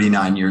of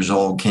 39 years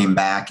old, came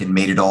back and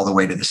made it all the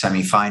way to the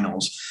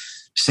semifinals.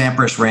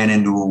 Sampras ran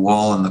into a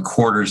wall in the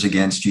quarters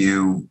against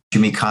you.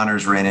 Jimmy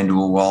Connors ran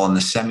into a wall in the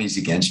semis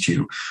against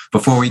you.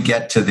 Before we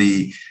get to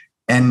the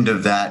end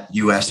of that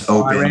U.S.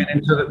 Open. I ran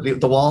into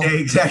the wall?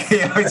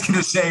 Exactly. I was going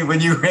to say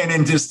when you ran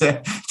into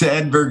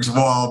Edberg's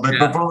wall, but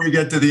before we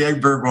get to the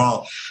Edberg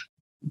wall,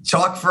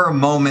 talk for a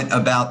moment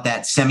about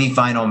that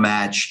semifinal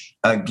match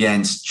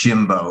against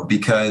Jimbo,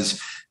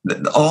 because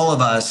all of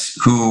us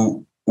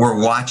who were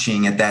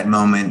watching at that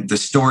moment, the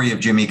story of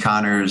Jimmy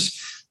Connors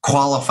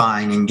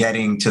qualifying and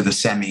getting to the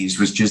semis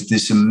was just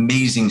this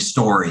amazing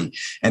story.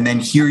 And then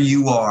here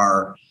you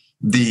are,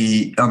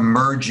 the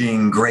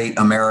emerging great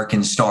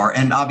American star.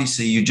 And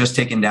obviously you just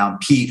taken down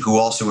Pete, who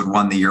also had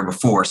won the year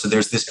before. So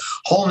there's this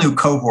whole new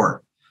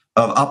cohort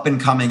of up and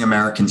coming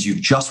Americans.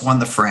 You've just won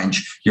the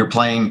French. You're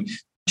playing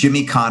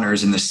Jimmy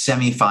Connors in the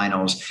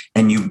semifinals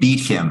and you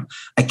beat him.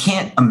 I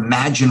can't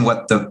imagine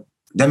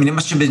it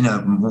must have been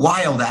a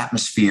wild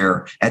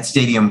atmosphere at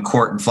Stadium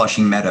Court in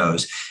Flushing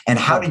Meadows. And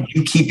how did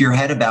you keep your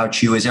head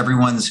about you as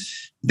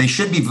they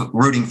should be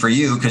rooting for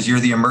you because you're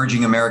the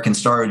emerging American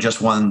star who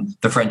just won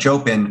the French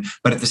Open.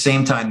 But at the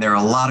same time, there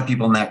are a lot of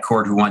people in that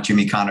court who want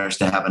Jimmy Connors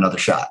to have another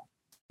shot.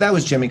 That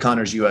was Jimmy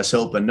Connors' U.S.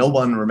 Open. No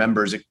one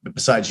remembers,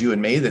 besides you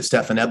and me, that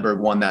Stefan Edberg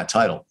won that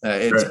title.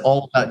 It's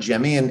all about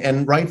Jimmy,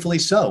 and rightfully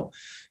so.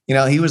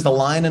 He was the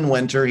lion in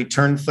winter. He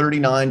turned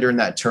 39 during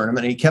that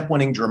tournament, and he kept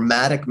winning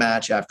dramatic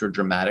match after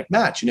dramatic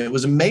match. It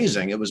was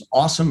amazing. It was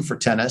awesome for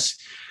tennis.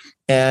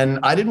 And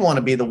I didn't want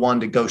to be the one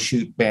to go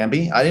shoot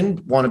Bambi. I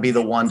didn't want to be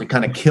the one to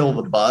kind of kill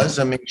the buzz.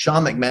 I mean,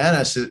 Sean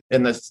McManus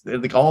and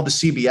all the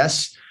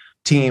CBS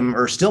team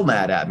are still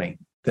mad at me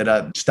that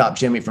I stopped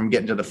Jimmy from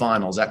getting to the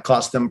finals. That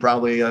cost them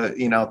probably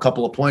a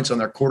couple of points on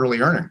their quarterly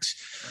earnings.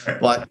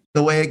 But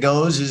the way it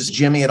goes is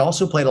Jimmy had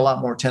also played a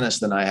lot more tennis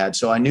than I had.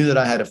 So I knew that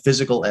I had a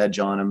physical edge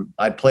on him.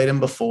 I'd played him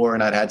before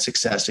and I'd had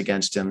success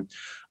against him.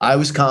 I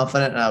was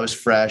confident and I was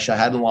fresh. I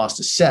hadn't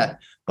lost a set,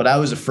 but I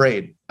was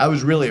afraid. I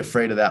was really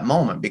afraid of that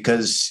moment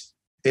because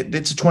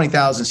it's a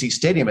 20,000 seat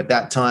stadium. At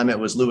that time, it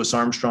was Louis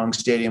Armstrong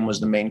Stadium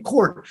was the main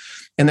court.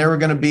 And there were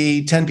going to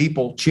be 10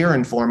 people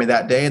cheering for me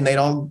that day. And they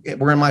all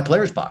were in my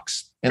player's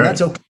box. And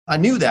that's okay. I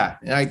knew that.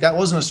 And that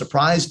wasn't a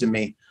surprise to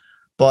me.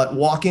 But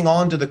walking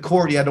onto the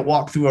court, you had to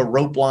walk through a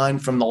rope line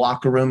from the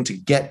locker room to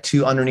get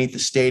to underneath the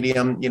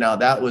stadium.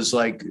 That was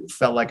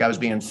felt like I was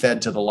being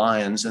fed to the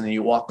lions. And then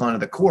you walk onto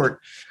the court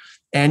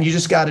and you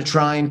just got to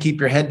try and keep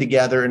your head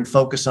together and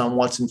focus on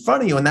what's in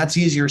front of you. And that's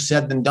easier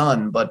said than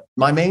done. But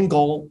my main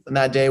goal in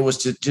that day was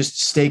to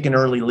just stake an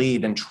early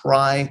lead and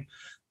try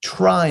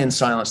and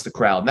silence the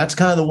crowd. And that's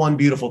kind of the one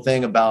beautiful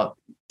thing about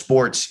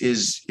sports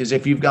is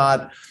if you've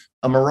got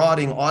a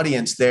marauding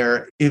audience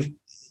there, if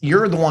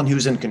you're the one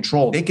who's in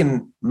control, they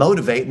can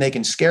motivate and they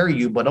can scare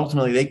you, but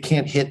ultimately they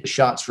can't hit the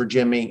shots for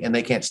Jimmy and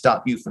they can't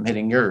stop you from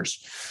hitting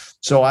yours.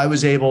 So I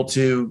was able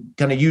to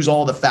kind of use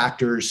all the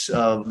factors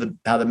of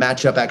how the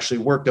matchup actually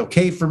worked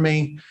okay for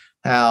me,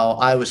 how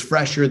I was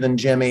fresher than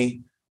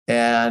Jimmy,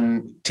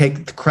 and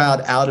take the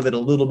crowd out of it a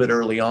little bit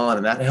early on.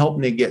 And that helped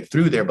me get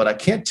through there. But I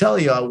can't tell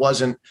you I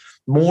wasn't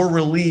more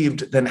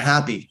relieved than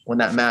happy when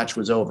that match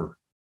was over.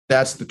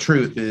 That's the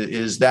truth,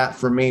 is that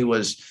for me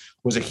was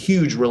a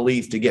huge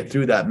relief to get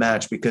through that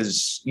match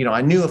because,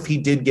 I knew if he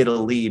did get a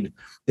lead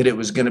that it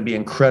was going to be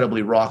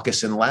incredibly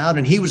raucous and loud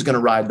and he was going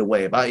to ride the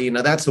wave.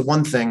 That's the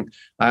one thing.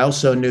 I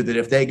also knew that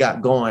if they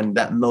got going,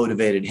 that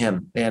motivated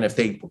him. And if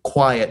they were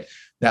quiet,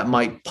 that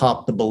might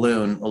pop the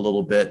balloon a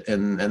little bit.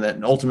 And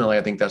then ultimately,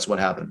 I think that's what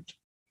happened.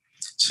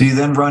 So you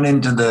then run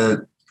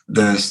into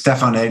the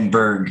Stefan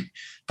Edberg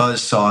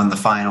buzzsaw in the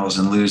finals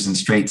and lose in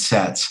straight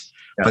sets.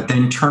 But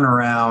then turn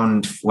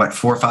around, 4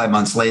 or 5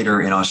 months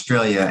later in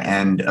Australia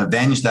and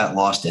avenge that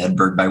loss to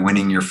Edberg by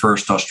winning your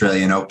first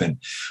Australian Open.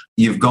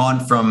 You've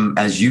gone from,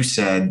 as you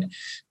said,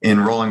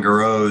 in Roland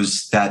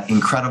Garros, that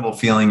incredible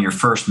feeling, your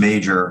first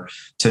major,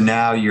 to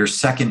now your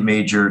second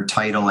major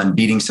title and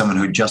beating someone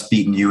who had just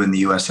beaten you in the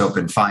US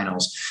Open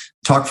finals.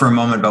 Talk for a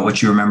moment about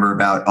what you remember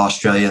about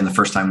Australia and the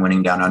first time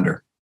winning down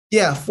under.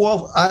 Yeah,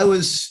 well, I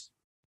was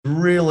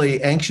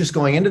really anxious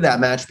going into that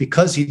match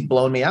because he'd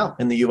blown me out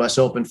in the US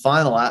Open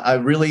final. I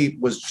really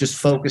was just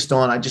focused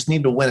on, I just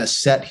need to win a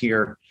set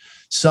here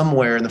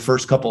somewhere in the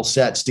first couple of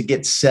sets to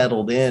get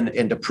settled in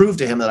and to prove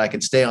to him that I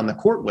could stay on the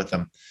court with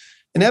him.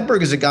 And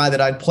Edberg is a guy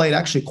that I'd played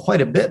actually quite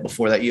a bit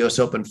before that US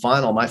Open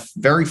final. My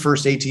very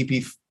first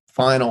ATP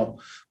final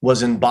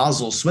was in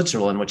Basel,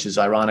 Switzerland, which is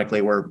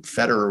ironically where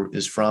Federer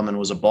is from and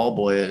was a ball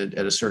boy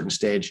at a certain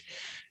stage.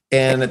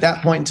 And at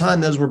that point in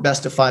time, those were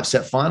best of 5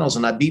 set finals.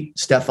 And I beat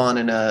Stefan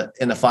in a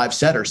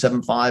 5-setter,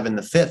 7-5 in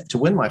the 5th to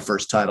win my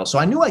first title. So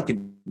I knew I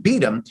could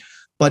beat him,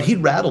 but he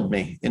rattled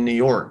me in New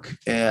York.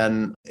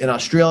 And in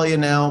Australia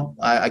now,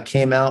 I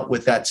came out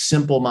with that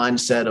simple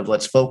mindset of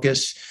let's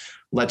focus.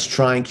 Let's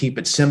try and keep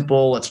it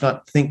simple. Let's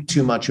not think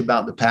too much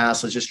about the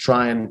past. Let's just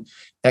try and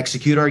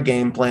execute our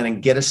game plan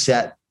and get a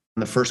set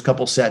in the first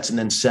couple sets and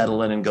then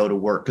settle in and go to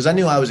work. Because I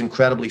knew I was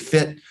incredibly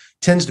fit.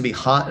 Tends to be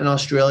hot in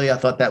Australia. I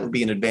thought that would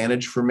be an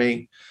advantage for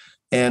me.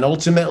 And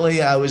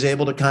ultimately, I was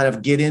able to kind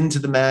of get into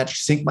the match,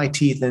 sink my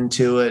teeth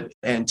into it,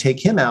 and take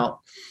him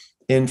out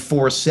in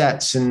 4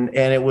 sets. And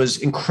it was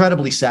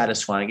incredibly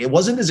satisfying. It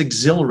wasn't as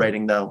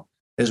exhilarating, though,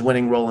 as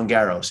winning Roland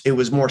Garros. It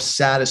was more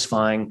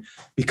satisfying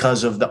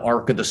because of the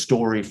arc of the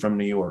story from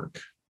New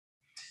York.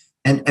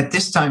 And at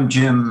this time,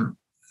 Jim,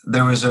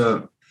 there was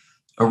a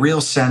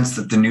real sense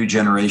that the new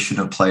generation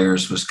of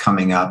players was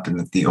coming up and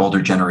that the older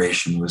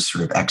generation was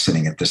sort of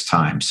exiting at this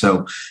time.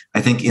 So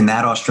I think in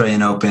that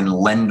Australian Open,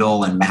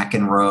 Lendl and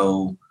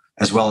McEnroe,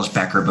 as well as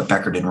Becker, but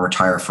Becker didn't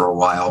retire for a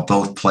while,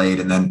 both played.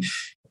 And then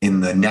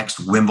in the next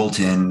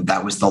Wimbledon,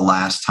 that was the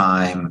last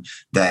time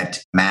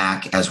that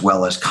Mac as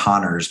well as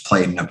Connors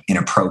played in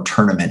a pro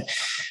tournament.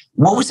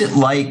 What was it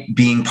like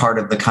being part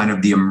of the kind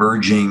of the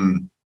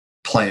emerging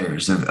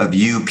players of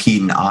you,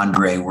 Pete, and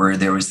Andre, where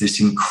there was this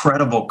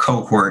incredible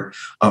cohort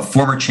of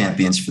former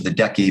champions for the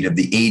decade of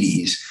the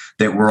 80s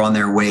that were on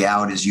their way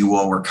out as you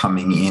all were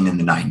coming in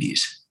the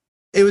 90s?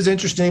 It was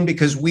interesting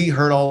because we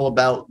heard all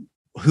about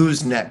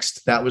who's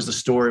next. That was the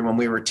story when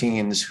we were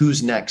teens.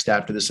 Who's next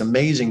after this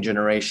amazing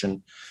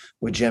generation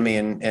with Jimmy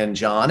and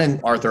John and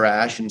Arthur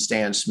Ashe and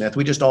Stan Smith?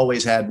 We just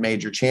always had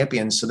major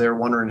champions. So they're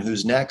wondering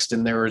who's next.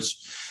 And there was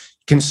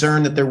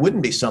concern that there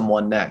wouldn't be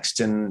someone next.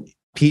 And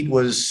Pete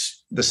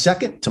was the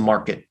second to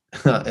market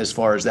as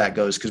far as that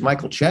goes, because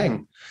Michael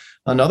Chang,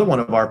 another one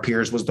of our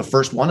peers, was the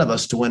first one of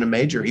us to win a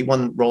major. He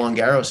won Roland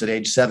Garros at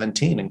age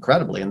 17,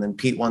 incredibly. And then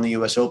Pete won the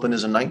US Open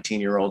as a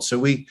 19-year-old. So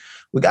we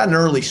got an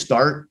early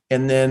start,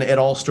 and then it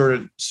all sort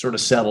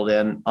of settled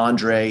in.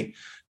 Andre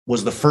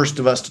was the first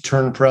of us to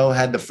turn pro,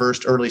 had the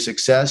first early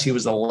success. He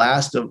was the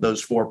last of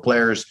those four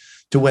players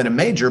to win a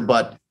major,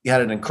 but he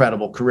had an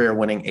incredible career,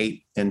 winning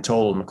 8 in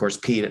total. And of course,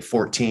 Pete at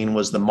 14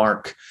 was the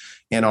mark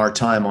in our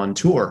time on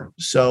tour.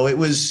 So it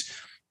was,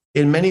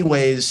 in many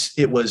ways,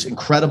 it was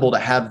incredible to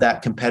have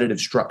that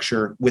competitive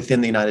structure within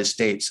the United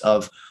States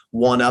of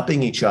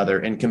one-upping each other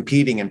and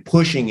competing and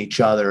pushing each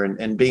other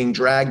and being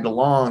dragged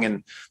along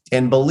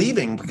and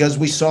believing, because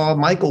we saw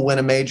Michael win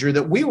a major,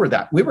 that we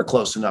were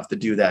close enough to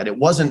do that. It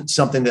wasn't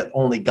something that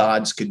only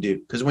gods could do.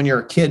 Because when you're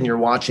a kid and you're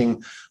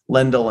watching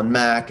Lendl and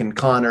Mac and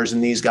Connors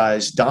and these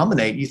guys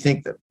dominate, you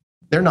think that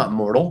they're not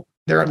mortal.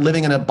 They're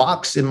living in a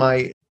box in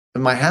my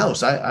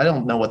house. I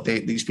don't know what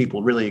these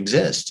people really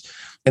exist.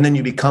 And then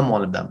you become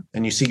one of them,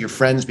 and you see your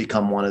friends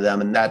become one of them.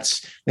 And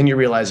then you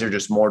realize they're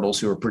just mortals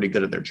who are pretty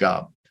good at their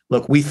job.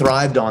 Look, we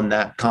thrived on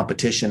that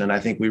competition, and I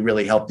think we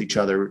really helped each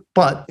other.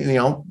 But,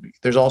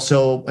 there's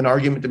also an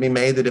argument to be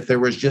made that if there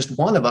was just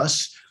one of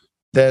us,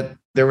 that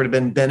there would have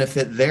been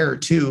benefit there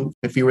too.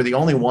 If you were the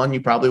only one,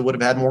 you probably would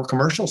have had more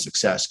commercial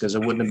success because it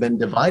wouldn't have been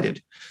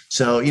divided.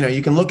 So,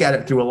 you can look at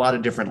it through a lot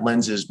of different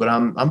lenses, but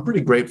I'm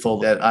pretty grateful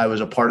that I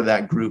was a part of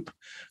that group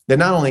that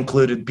not only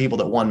included people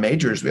that won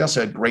majors. We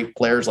also had great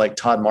players like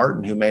Todd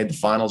Martin, who made the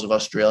finals of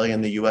Australia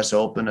and the US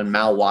Open, and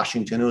Mal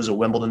Washington, who was a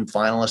Wimbledon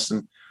finalist,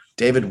 and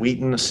David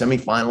Wheaton, a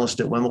semifinalist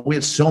at Wimbledon. We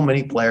had so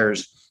many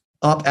players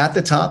up at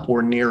the top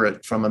or near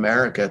it from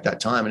America at that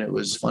time, and it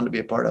was fun to be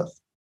a part of.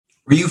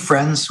 Were you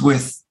friends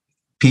with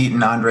Pete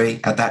and Andre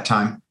at that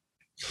time?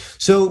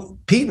 So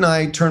Pete and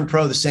I turned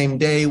pro the same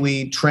day.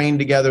 We trained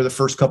together the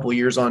first couple of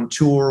years on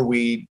tour.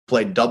 We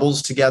played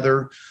doubles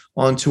together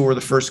on tour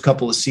the first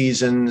couple of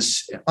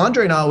seasons.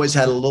 Andre and I always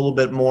had a little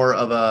bit more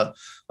of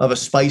a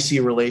spicy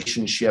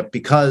relationship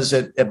because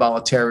at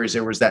Bollettieri's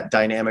there was that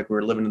dynamic. We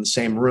were living in the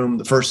same room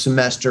the first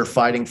semester,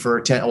 fighting for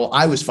attention. Well,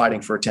 I was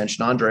fighting for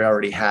attention. Andre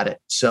already had it.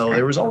 So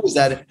there was always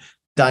that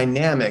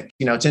dynamic.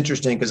 It's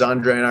interesting because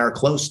Andre and I are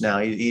close now.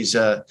 He's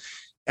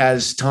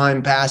as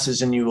time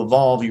passes and you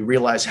evolve, you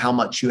realize how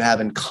much you have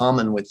in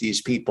common with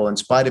these people in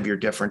spite of your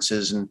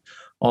differences and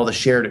all the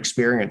shared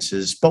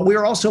experiences. But we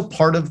were also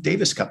part of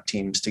Davis Cup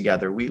teams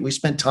together. We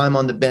spent time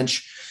on the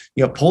bench,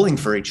 pulling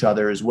for each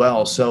other as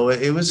well. So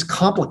it was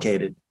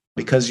complicated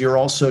because you're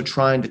also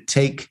trying to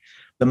take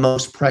the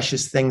most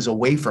precious things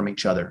away from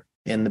each other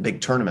in the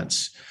big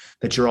tournaments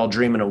that you're all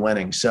dreaming of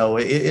winning. So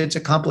it's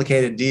a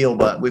complicated deal,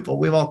 but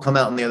we've all come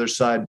out on the other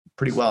side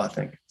pretty well, I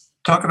think.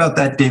 Talk about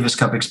that Davis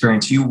Cup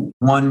experience. You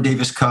won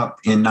Davis Cup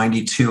in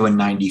 92 and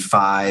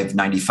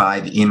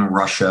 95 in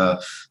Russia,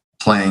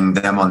 playing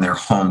them on their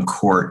home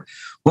court.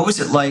 What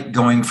was it like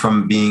going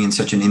from being in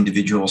such an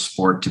individual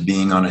sport to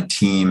being on a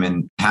team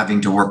and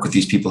having to work with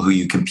these people who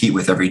you compete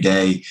with every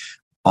day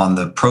on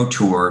the pro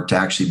tour to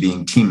actually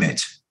being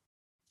teammates?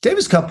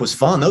 Davis Cup was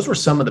fun. Those were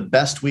some of the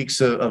best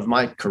weeks of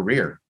my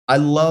career. I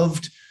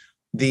loved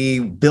the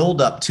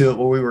build up to it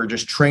where we were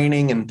just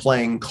training and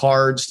playing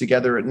cards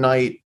together at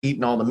night,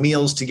 eating all the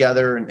meals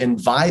together and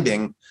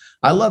vibing.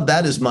 I love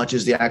that as much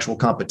as the actual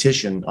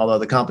competition, although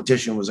the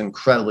competition was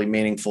incredibly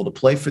meaningful to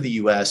play for the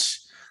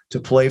US, to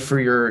play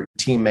for your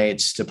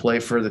teammates, to play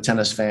for the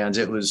tennis fans.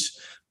 It was,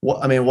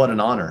 what an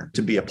honor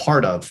to be a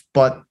part of.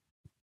 But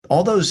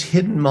all those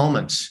hidden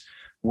moments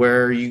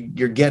where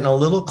you're getting a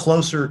little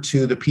closer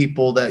to the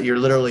people that you're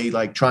literally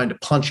like trying to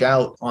punch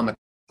out on the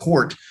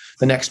court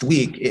the next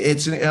week.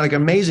 It's like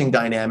amazing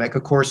dynamic.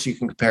 Of course, you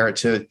can compare it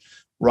to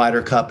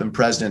Ryder Cup and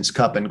President's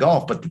Cup in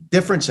golf, but the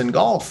difference in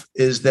golf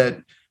is that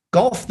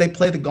golf, they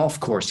play the golf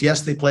course.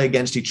 Yes, they play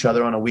against each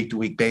other on a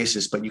week-to-week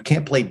basis, but you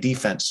can't play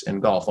defense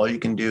in golf. All you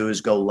can do is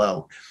go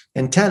low.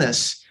 In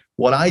tennis,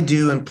 what I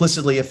do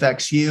implicitly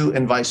affects you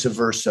and vice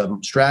versa.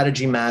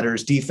 Strategy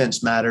matters,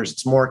 defense matters.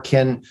 It's more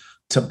akin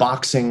to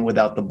boxing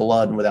without the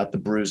blood and without the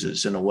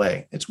bruises in a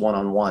way. It's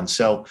one-on-one.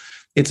 So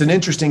it's an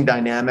interesting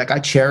dynamic. I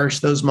cherish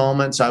those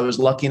moments. I was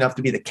lucky enough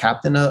to be the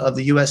captain of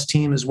the U.S.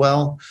 team as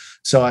well.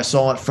 So I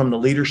saw it from the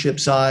leadership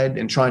side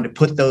and trying to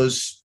put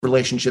those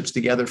relationships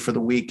together for the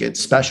week. It's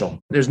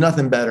special. There's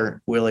nothing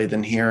better, Willie,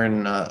 than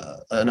hearing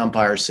an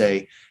umpire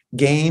say,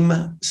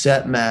 game,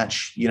 set,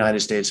 match,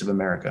 United States of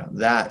America.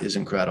 That is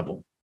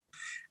incredible.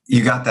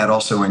 You got that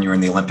also when you were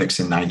in the Olympics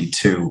in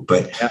 92.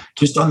 But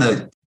just on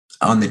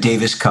the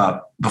Davis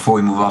Cup, before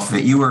we move off of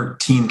it, you were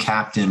team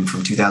captain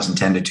from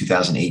 2010 to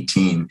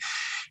 2018.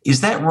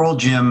 Is that role,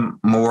 Jim,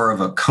 more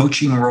of a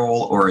coaching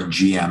role or a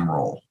GM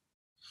role?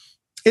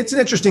 It's an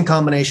interesting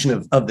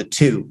combination of the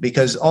two,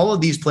 because all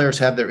of these players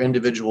have their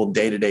individual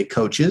day-to-day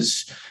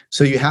coaches.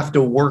 So you have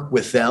to work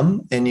with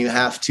them and you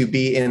have to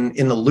be in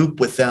the loop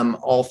with them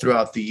all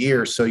throughout the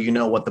year. So you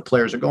know what the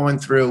players are going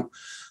through.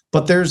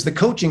 But there's the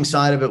coaching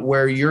side of it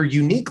where you're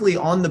uniquely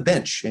on the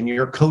bench and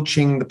you're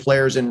coaching the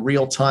players in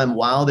real time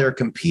while they're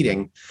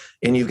competing.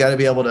 And you've got to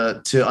be able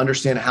to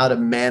understand how to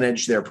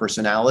manage their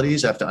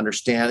personalities. You have to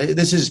understand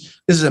this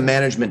is a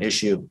management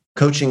issue.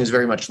 Coaching is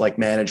very much like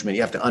management.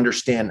 You have to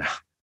understand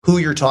who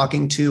you're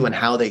talking to and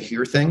how they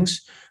hear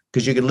things,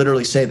 because you could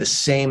literally say the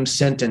same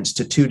sentence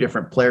to two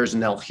different players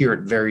and they'll hear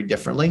it very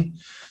differently.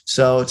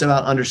 So it's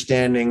about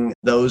understanding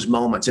those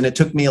moments. And it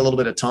took me a little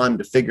bit of time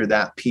to figure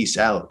that piece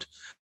out.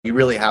 You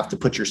really have to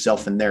put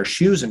yourself in their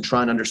shoes and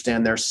try and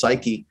understand their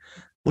psyche,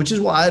 which is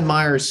why I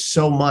admire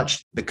so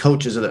much the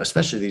coaches of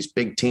especially these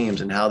big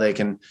teams and how they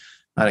can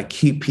kind of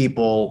keep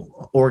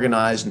people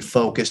organized and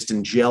focused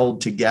and gelled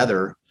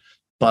together.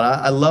 But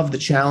I love the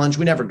challenge.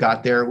 We never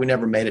got there. We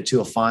never made it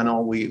to a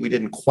final. We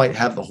didn't quite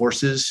have the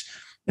horses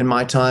in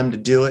my time to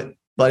do it,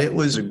 but it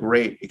was a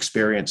great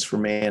experience for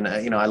me. And,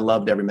 I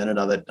loved every minute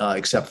of it,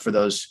 except for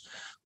those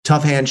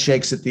tough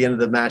handshakes at the end of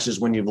the matches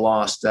when you've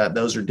lost.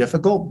 Those are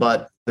difficult,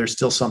 but there's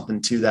still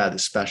something to that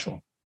that's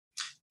special.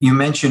 You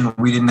mentioned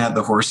we didn't have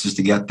the horses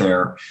to get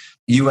there.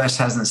 U.S.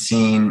 hasn't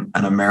seen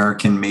an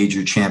American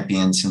major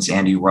champion since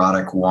Andy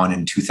Roddick won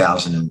in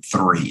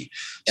 2003.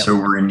 Yep. So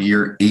we're in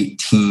year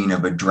 18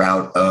 of a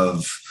drought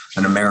of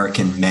an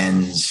American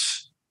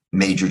men's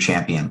major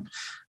champion.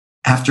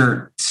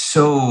 After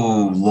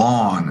so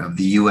long of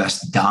the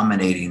U.S.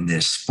 dominating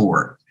this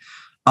sport,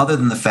 other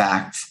than the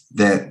fact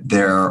that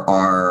there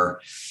are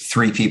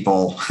three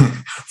people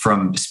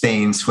from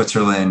Spain,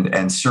 Switzerland,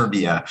 and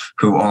Serbia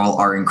who all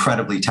are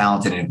incredibly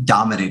talented and have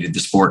dominated the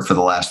sport for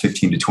the last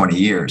 15 to 20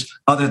 years.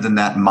 Other than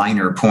that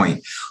minor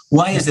point,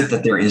 why is it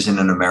that there isn't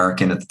an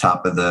American at the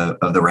top of the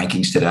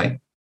rankings today?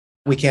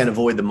 We can't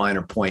avoid the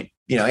minor point.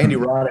 Andy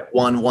Roddick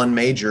won one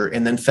major,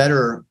 and then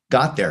Federer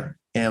got there.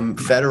 And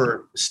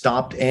Federer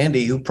stopped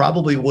Andy, who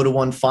probably would have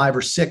won 5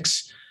 or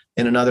 6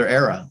 in another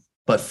era.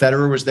 But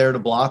Federer was there to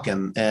block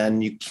him,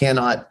 and you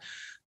cannot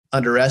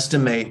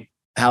underestimate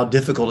how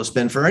difficult it's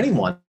been for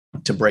anyone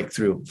to break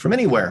through from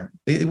anywhere.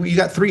 You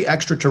got 3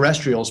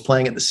 extraterrestrials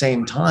playing at the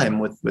same time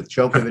with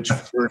Djokovic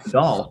and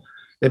Nadal.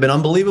 They've been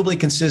unbelievably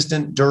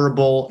consistent,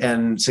 durable,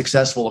 and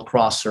successful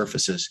across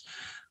surfaces.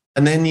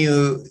 And then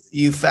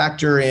you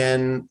factor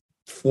in,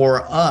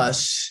 for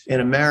us in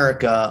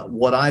America,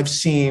 what I've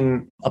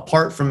seen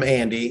apart from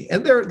Andy,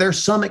 and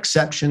there's some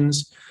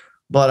exceptions,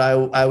 but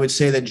I would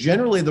say that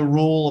generally the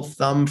rule of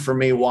thumb for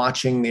me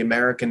watching the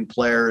American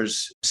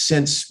players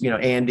since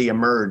Andy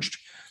emerged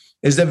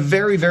is that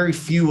very, very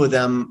few of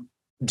them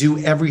do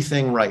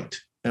everything right.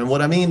 And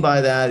what I mean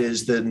by that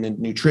is the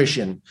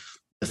nutrition,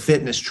 the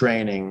fitness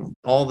training,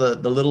 all the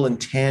little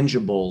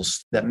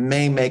intangibles that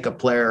may make a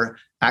player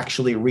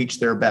actually reach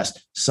their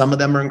best. Some of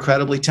them are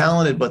incredibly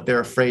talented, but they're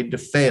afraid to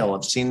fail.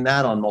 I've seen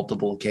that on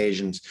multiple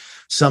occasions.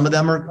 Some of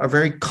them are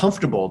very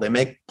comfortable. They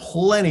make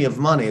plenty of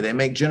money. They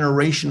make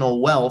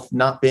generational wealth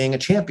not being a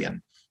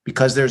champion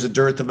because there's a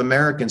dearth of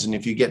Americans. And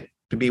if you get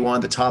to be one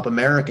of the top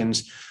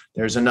Americans,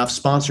 there's enough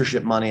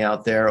sponsorship money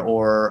out there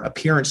or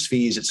appearance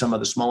fees at some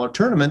of the smaller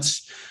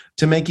tournaments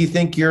to make you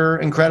think you're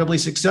incredibly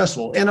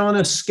successful. And on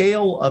a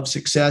scale of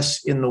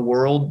success in the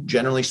world,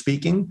 generally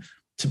speaking,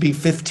 to be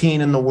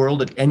 15 in the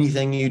world at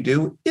anything you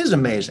do is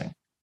amazing.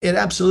 It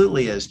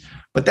absolutely is.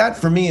 But that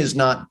for me is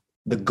not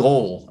the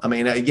goal. I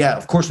mean, yeah,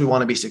 of course we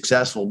want to be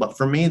successful, but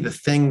for me, the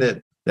thing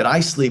that I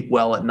sleep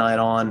well at night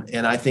on,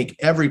 and I think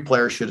every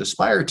player should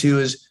aspire to,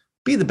 is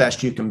be the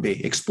best you can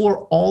be.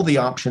 Explore all the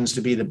options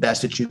to be the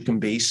best that you can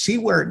be, see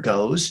where it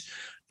goes.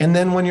 And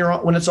then when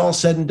it's all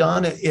said and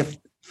done, if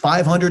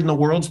 500 in the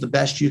world's the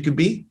best you could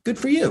be, good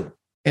for you.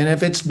 And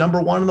if it's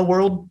number 1 in the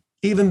world,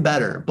 even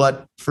better.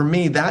 But for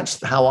me,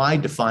 that's how I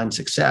define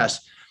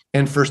success.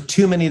 And for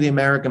too many of the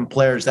American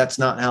players, that's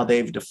not how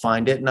they've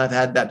defined it. And I've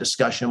had that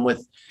discussion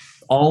with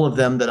all of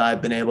them that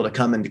I've been able to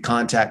come into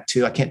contact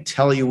to. I can't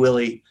tell you,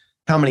 Willie,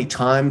 how many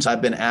times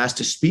I've been asked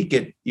to speak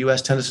at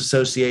U.S. Tennis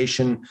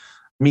Association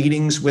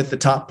meetings with the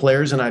top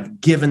players, and I've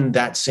given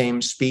that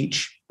same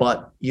speech,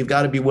 but you've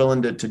got to be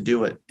willing to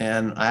do it.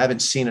 And I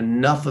haven't seen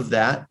enough of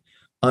that,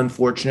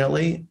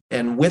 unfortunately.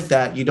 And with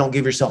that, you don't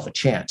give yourself a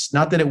chance.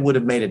 Not that it would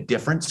have made a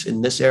difference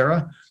in this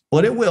era,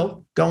 but it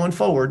will going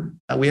forward.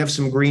 We have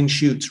some green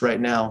shoots right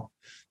now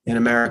in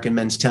American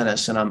men's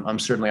tennis, and I'm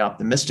certainly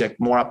optimistic,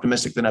 more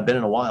optimistic than I've been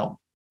in a while.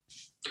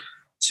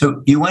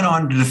 So you went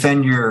on to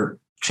defend your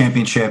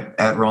championship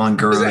at Roland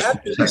Garros.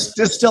 Does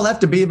it still have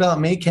to be about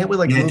me? Can't we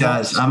Yeah, it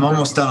does. I'm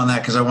almost done on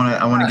that because I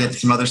want to get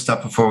some other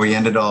stuff before we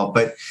end it all.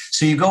 But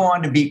so you go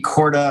on to beat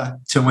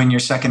Korda to win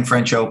your second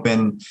French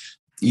Open.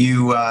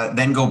 You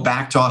then go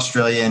back to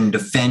Australia and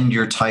defend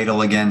your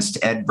title against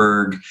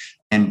Edberg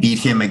and beat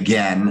him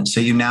again.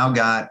 So you now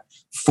got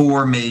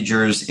 4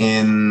 majors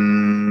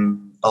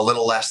in a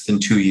little less than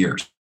 2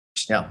 years.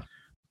 Yeah.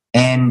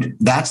 And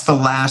that's the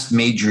last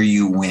major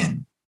you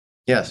win.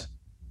 Yes.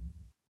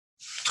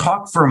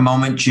 Talk for a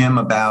moment, Jim,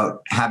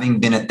 about having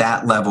been at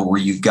that level where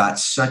you've got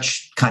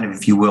such kind of,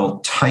 if you will,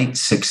 tight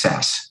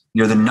success.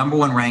 You're the number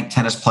one ranked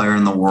tennis player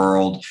in the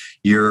world.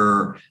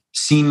 You're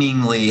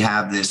seemingly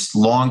have this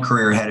long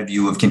career ahead of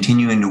you of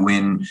continuing to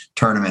win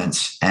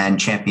tournaments and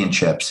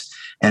championships.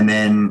 And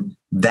then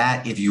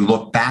that, if you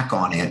look back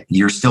on it,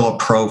 you're still a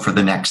pro for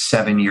the next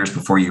 7 years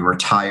before you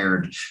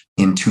retired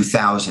in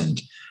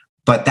 2000.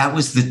 But that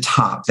was the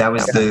top. That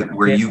was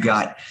where you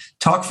got.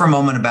 Talk for a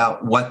moment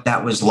about what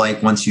that was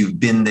like once you've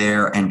been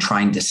there and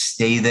trying to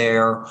stay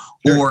there,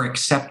 or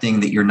accepting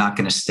that you're not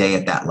going to stay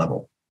at that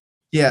level.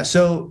 Yeah.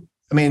 So,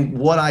 I mean,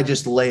 what I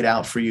just laid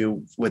out for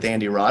you with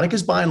Andy Roddick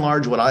is by and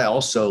large what I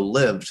also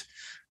lived.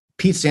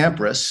 Pete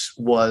Sampras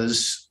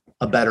was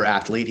a better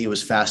athlete. He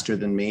was faster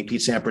than me.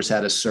 Pete Sampras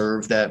had a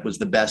serve that was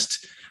the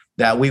best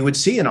that we would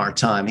see in our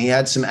time. He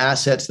had some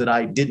assets that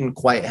I didn't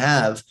quite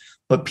have,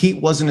 but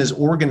Pete wasn't as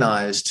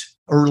organized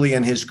early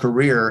in his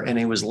career, and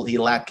he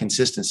lacked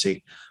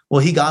consistency.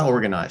 Well, he got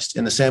organized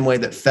in the same way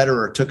that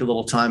Federer took a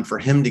little time for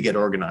him to get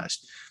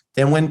organized.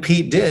 And when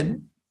Pete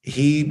did,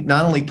 he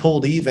not only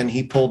pulled even,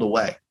 he pulled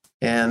away.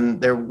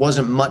 And there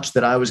wasn't much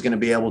that I was going to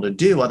be able to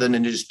do other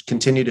than just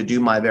continue to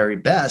do my very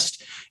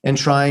best and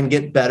try and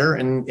get better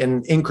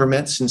in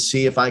increments and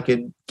see if I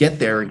could get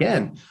there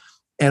again.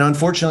 And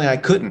unfortunately, I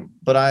couldn't.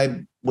 But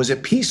I was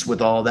at peace with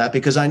all that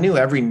because I knew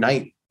every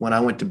night when I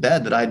went to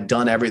bed that I'd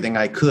done everything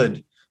I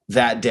could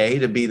that day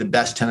to be the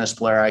best tennis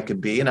player I could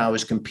be. And I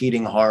was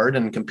competing hard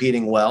and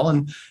competing well.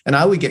 And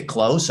I would get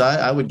close.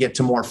 I would get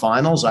to more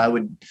finals. I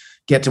would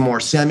get to more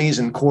semis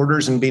and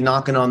quarters and be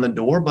knocking on the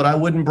door, but I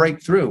wouldn't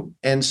break through.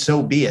 And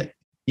so be it.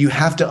 You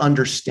have to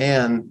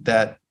understand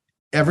that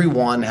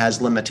everyone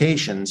has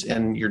limitations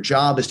and your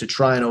job is to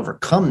try and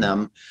overcome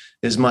them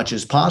as much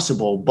as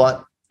possible.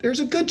 But there's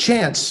a good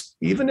chance,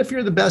 even if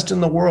you're the best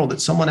in the world,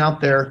 that someone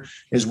out there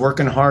is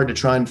working hard to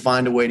try and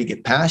find a way to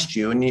get past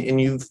you.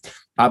 And you've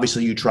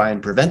obviously you try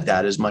and prevent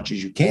that as much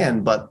as you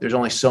can, but there's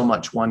only so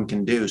much one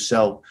can do.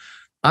 So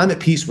I'm at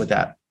peace with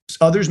that.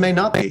 Others may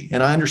not be.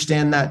 And I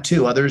understand that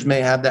too. Others may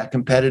have that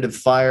competitive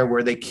fire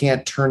where they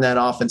can't turn that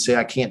off and say,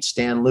 I can't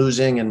stand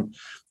losing and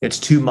it's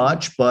too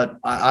much. But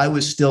I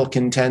was still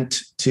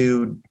content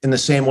to, in the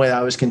same way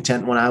I was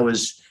content when I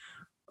was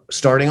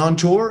starting on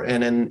tour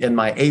and in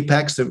my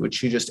apex,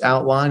 which you just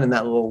outlined, in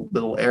that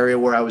little area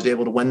where I was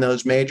able to win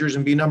those majors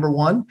and be number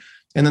one.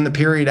 And then the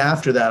period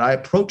after that, I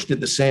approached it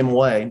the same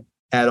way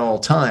at all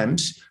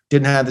times.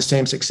 Didn't have the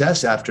same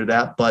success after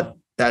that, but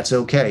that's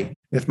okay.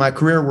 If my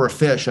career were a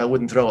fish, I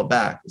wouldn't throw it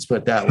back. Let's put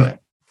it that way.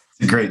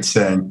 Great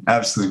saying.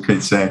 Absolutely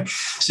great saying.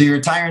 So you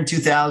retire in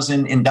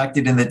 2000,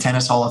 inducted in the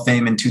Tennis Hall of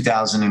Fame in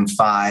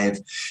 2005,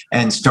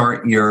 and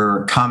start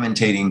your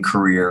commentating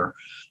career.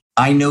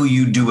 I know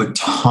you do a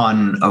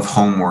ton of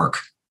homework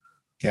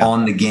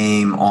on the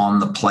game, on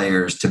the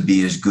players, to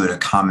be as good a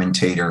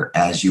commentator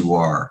as you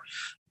are.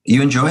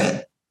 You enjoy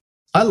it?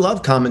 I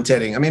love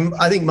commentating. I mean,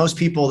 I think most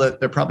people that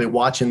they're probably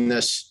watching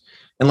this,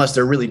 unless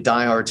they're really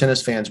diehard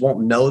tennis fans,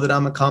 won't know that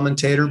I'm a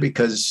commentator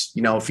because,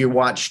 you know, if you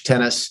watch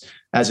tennis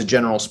as a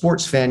general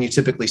sports fan, you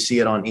typically see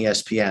it on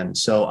ESPN.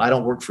 So I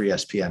don't work for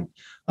ESPN.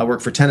 I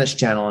work for Tennis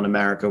Channel in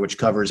America, which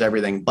covers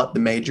everything but the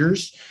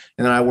majors.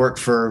 And then I work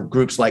for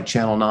groups like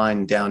Channel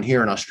 9 down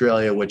here in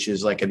Australia, which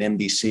is like an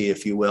NBC,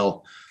 if you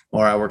will.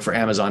 Or I work for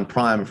Amazon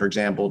Prime, for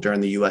example,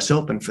 during the US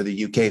Open for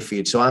the UK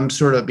feed. So I'm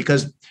sort of,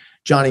 because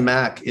Johnny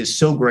Mac is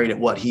so great at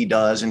what he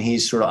does, and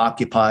he's sort of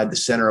occupied the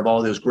center of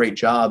all those great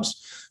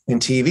jobs in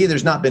TV,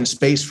 there's not been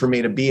space for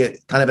me to be a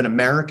kind of an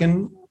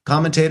American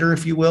commentator,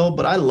 if you will,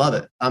 but I love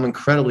it. I'm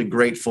incredibly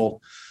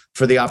grateful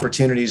for the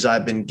opportunities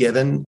I've been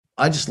given.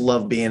 I just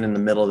love being in the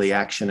middle of the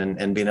action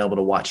and being able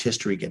to watch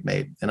history get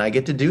made. And I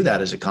get to do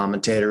that as a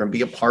commentator and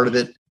be a part of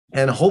it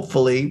and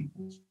hopefully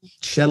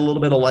shed a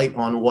little bit of light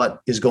on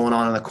what is going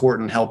on in the court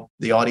and help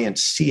the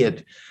audience see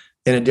it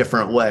in a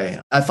different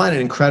way. I find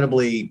it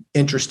incredibly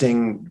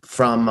interesting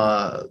from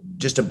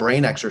just a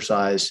brain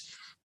exercise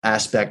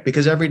aspect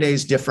because every day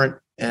is different.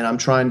 And I'm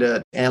trying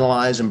to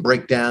analyze and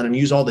break down and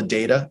use all the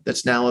data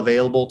that's now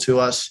available to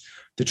us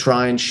to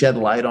try and shed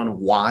light on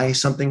why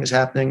something is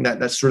happening.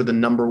 That's sort of the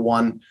number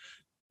one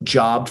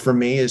job for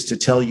me, is to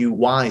tell you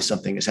why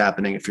something is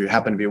happening. If you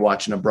happen to be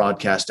watching a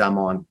broadcast I'm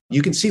on,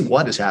 you can see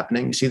what is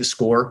happening. You see the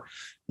score,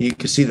 you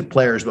can see the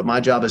players, but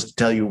my job is to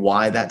tell you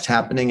why that's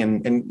happening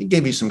and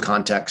give you some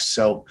context.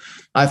 So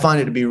I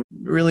find it to be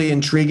really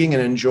intriguing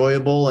and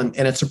enjoyable. And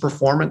it's a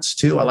performance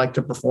too. I like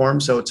to perform.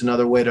 So it's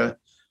another way to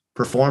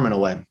perform in a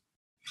way.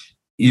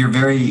 You're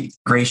very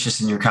gracious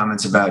in your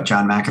comments about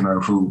John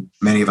McEnroe, who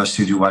many of us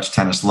who do watch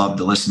tennis love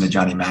to listen to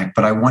Johnny Mac.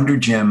 But I wonder,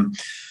 Jim,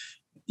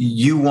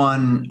 you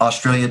won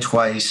Australia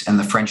twice and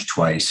the French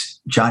twice.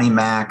 Johnny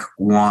Mac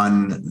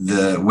won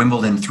the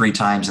Wimbledon 3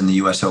 times and the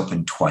US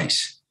Open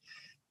twice.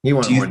 He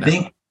won more than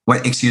that.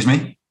 What? Excuse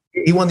me?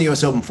 He won the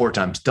US Open 4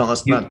 times.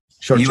 Let's not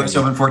short. US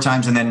Open 4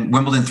 times and then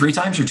Wimbledon 3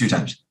 times or 2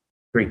 times?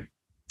 3.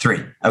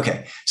 3.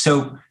 Okay.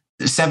 So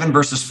 7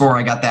 versus 4,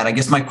 I got that. I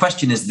guess my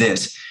question is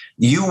this.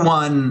 You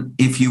won,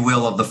 if you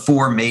will, of the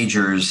 4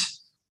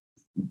 majors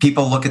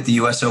people look at the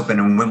US Open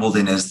and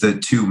Wimbledon as the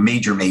two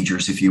major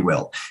majors, if you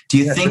will. Do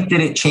you think that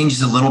it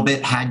changes a little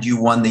bit had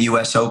you won the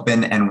US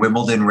Open and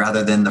Wimbledon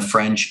rather than the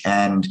French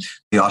and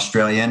the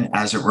Australian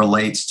as it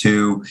relates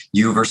to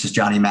you versus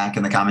Johnny Mack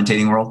in the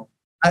commentating world?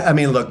 I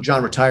mean, look,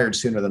 John retired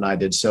sooner than I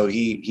did. So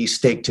he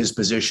staked his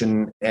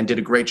position and did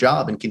a great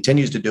job and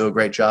continues to do a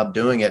great job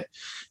doing it.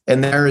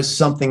 And there is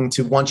something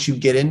to, once you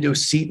get into a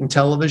seat in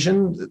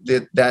television,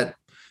 that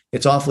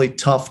it's awfully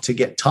tough to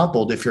get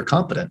toppled if you're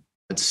competent.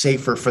 It's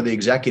safer for the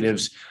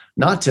executives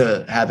not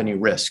to have any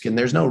risk. And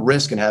there's no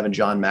risk in having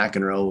John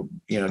McEnroe,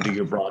 do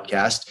your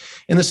broadcast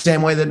in the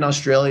same way that in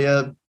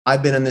Australia,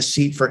 I've been in this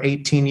seat for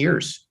 18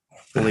 years,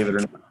 believe it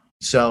or not.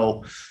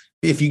 So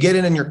if you get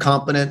in and you're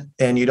competent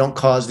and you don't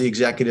cause the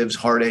executives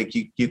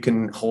heartache, you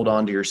can hold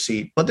on to your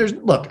seat. But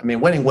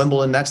winning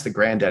Wimbledon, that's the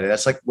granddaddy.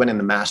 That's like winning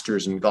the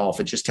Masters in golf.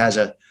 It just has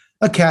a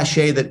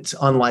cachet that's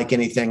unlike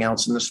anything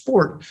else in the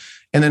sport.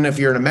 And then if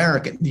you're an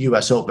American, the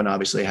US Open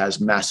obviously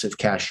has massive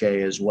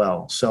cachet as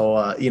well. So,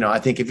 I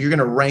think if you're going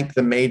to rank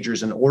the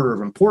majors in order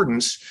of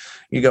importance,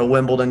 you go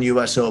Wimbledon,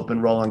 US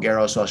Open, Roland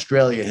Garros,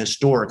 Australia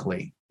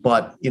historically.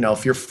 But,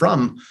 if you're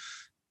from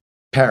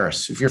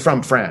Paris, if you're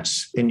from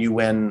France and you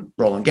win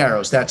Roland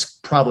Garros, that's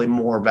probably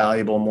more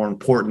valuable, more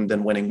important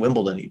than winning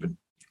Wimbledon even.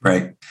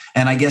 Right.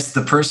 And I guess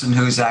the person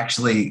who's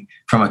actually,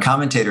 from a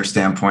commentator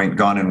standpoint,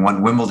 gone and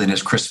won Wimbledon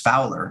is Chris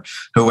Fowler,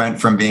 who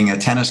went from being a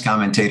tennis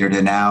commentator to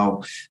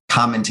now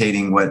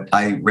commentating what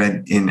I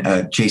read in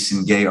a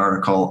Jason Gay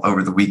article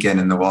over the weekend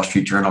in the Wall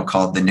Street Journal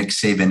called the Nick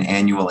Saban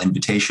Annual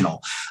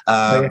Invitational.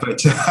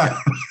 But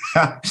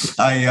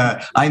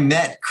I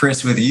met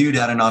Chris with you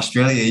down in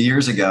Australia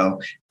years ago.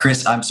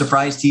 Chris, I'm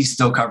surprised he's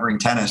still covering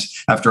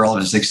tennis after all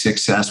of his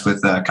success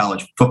with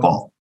college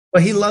football.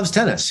 Well, he loves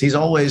tennis. He's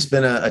always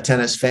been a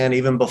tennis fan.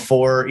 Even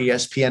before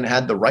ESPN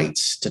had the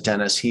rights to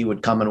tennis, he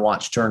would come and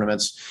watch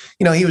tournaments.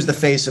 He was the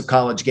face of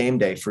College Game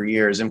Day for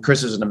years. And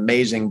Chris is an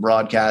amazing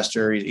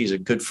broadcaster. He's a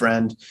good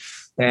friend.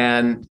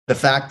 And the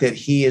fact that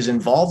he is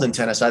involved in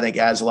tennis, I think,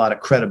 adds a lot of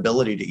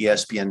credibility to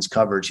ESPN's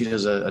coverage. He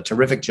does a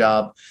terrific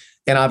job.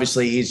 And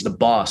obviously, he's the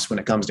boss when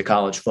it comes to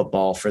college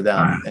football for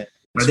them.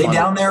 Are they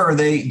down there, or are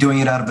they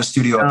doing it out of a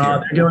studio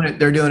up here?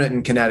 They're doing it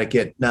in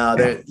Connecticut. No,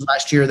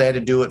 last year they had to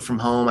do it from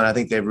home, and I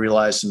think they've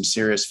realized some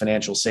serious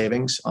financial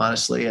savings,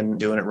 honestly, and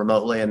doing it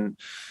remotely. And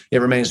it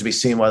remains to be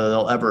seen whether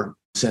they'll ever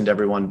send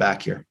everyone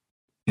back here.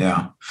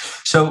 Yeah.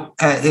 So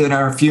in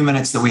our few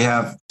minutes that we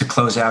have to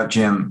close out,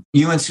 Jim,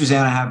 you and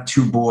Susanna have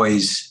two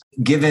boys.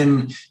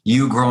 Given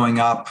you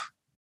growing up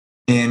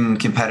in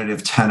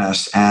competitive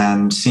tennis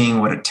and seeing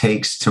what it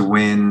takes to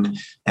win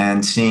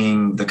and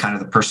seeing the kind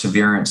of the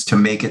perseverance to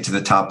make it to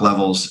the top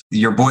levels,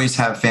 your boys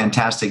have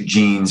fantastic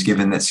genes,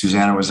 given that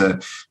Susanna was a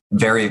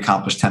very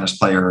accomplished tennis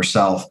player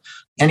herself.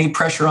 Any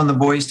pressure on the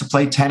boys to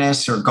play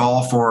tennis or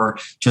golf or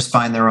just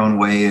find their own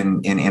way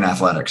in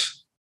athletics?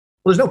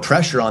 Well, there's no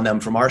pressure on them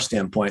from our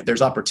standpoint.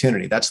 There's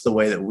opportunity. That's the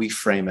way that we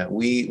frame it.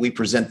 We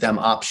present them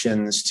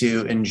options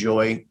to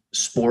enjoy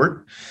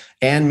sport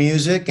and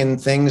music and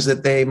things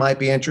that they might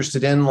be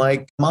interested in,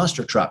 like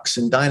monster trucks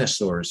and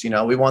dinosaurs.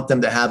 We want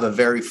them to have a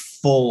very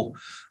full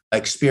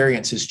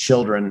experience as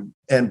children.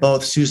 And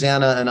both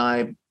Susanna and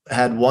I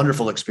had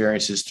wonderful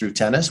experiences through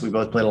tennis. We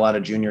both played a lot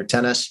of junior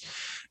tennis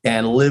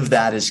and lived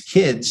that as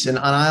kids. And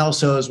I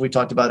also, as we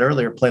talked about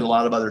earlier, played a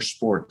lot of other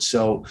sports.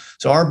 So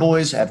our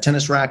boys have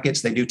tennis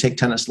rackets. They do take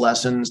tennis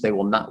lessons. They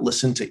will not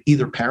listen to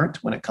either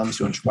parent when it comes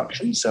to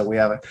instruction. So we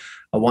have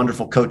a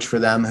wonderful coach for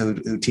them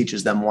who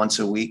teaches them once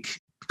a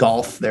week.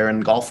 Golf, they're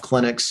in golf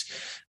clinics.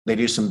 They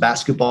do some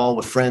basketball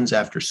with friends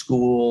after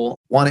school.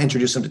 Want to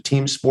introduce them to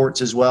team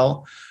sports as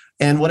well.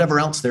 And whatever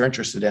else they're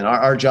interested in.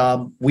 Our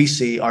job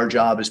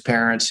as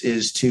parents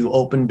is to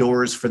open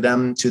doors for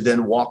them to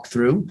then walk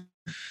through.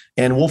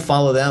 And we'll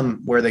follow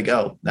them where they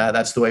go.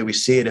 That's the way we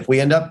see it. If we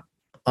end up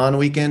on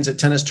weekends at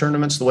tennis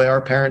tournaments the way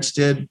our parents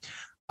did,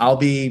 I'll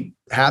be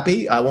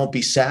happy. I won't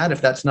be sad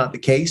if that's not the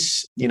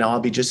case. I'll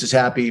be just as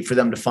happy for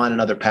them to find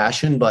another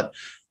passion. But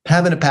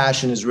having a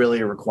passion is really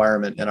a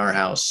requirement in our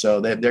house. So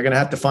they're going to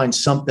have to find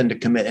something to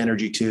commit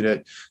energy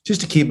to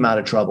just to keep them out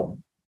of trouble.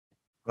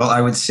 Well,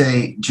 I would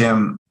say,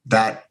 Jim,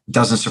 that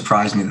doesn't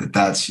surprise me that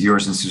that's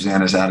yours and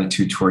Susanna's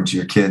attitude towards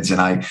your kids. And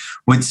I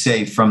would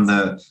say from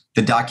the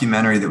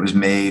documentary that was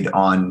made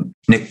on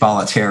Nick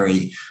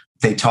Bollettieri,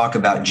 they talk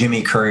about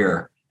Jimmy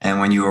Courier and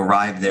when you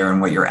arrived there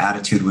and what your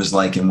attitude was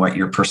like and what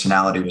your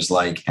personality was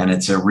like. And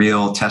it's a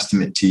real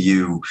testament to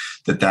you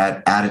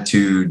that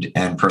attitude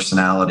and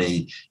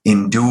personality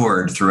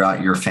endured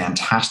throughout your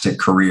fantastic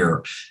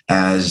career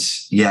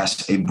as,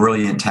 yes, a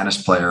brilliant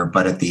tennis player,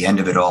 but at the end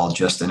of it all,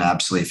 just an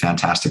absolutely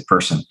fantastic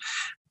person.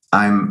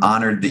 I'm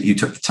honored that you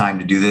took the time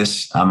to do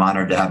this. I'm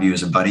honored to have you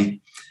as a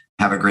buddy.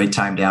 Have a great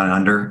time down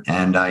under.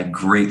 And I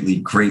greatly,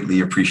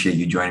 greatly appreciate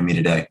you joining me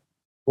today.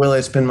 Willie,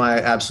 it's been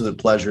my absolute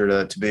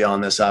pleasure to be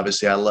on this.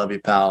 Obviously, I love you,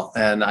 pal.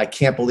 And I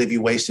can't believe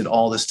you wasted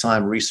all this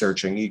time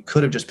researching. You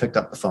could have just picked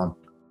up the phone.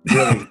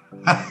 Really,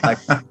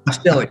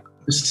 silly.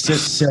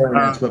 Just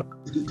silly.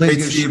 Please great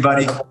to see you,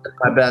 buddy.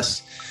 My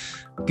best.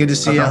 Good to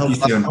see you.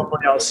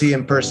 Hopefully I'll see you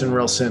in person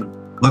real soon.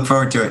 Look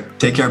forward to it.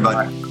 Take care, bud.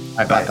 All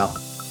right, bye,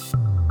 pal.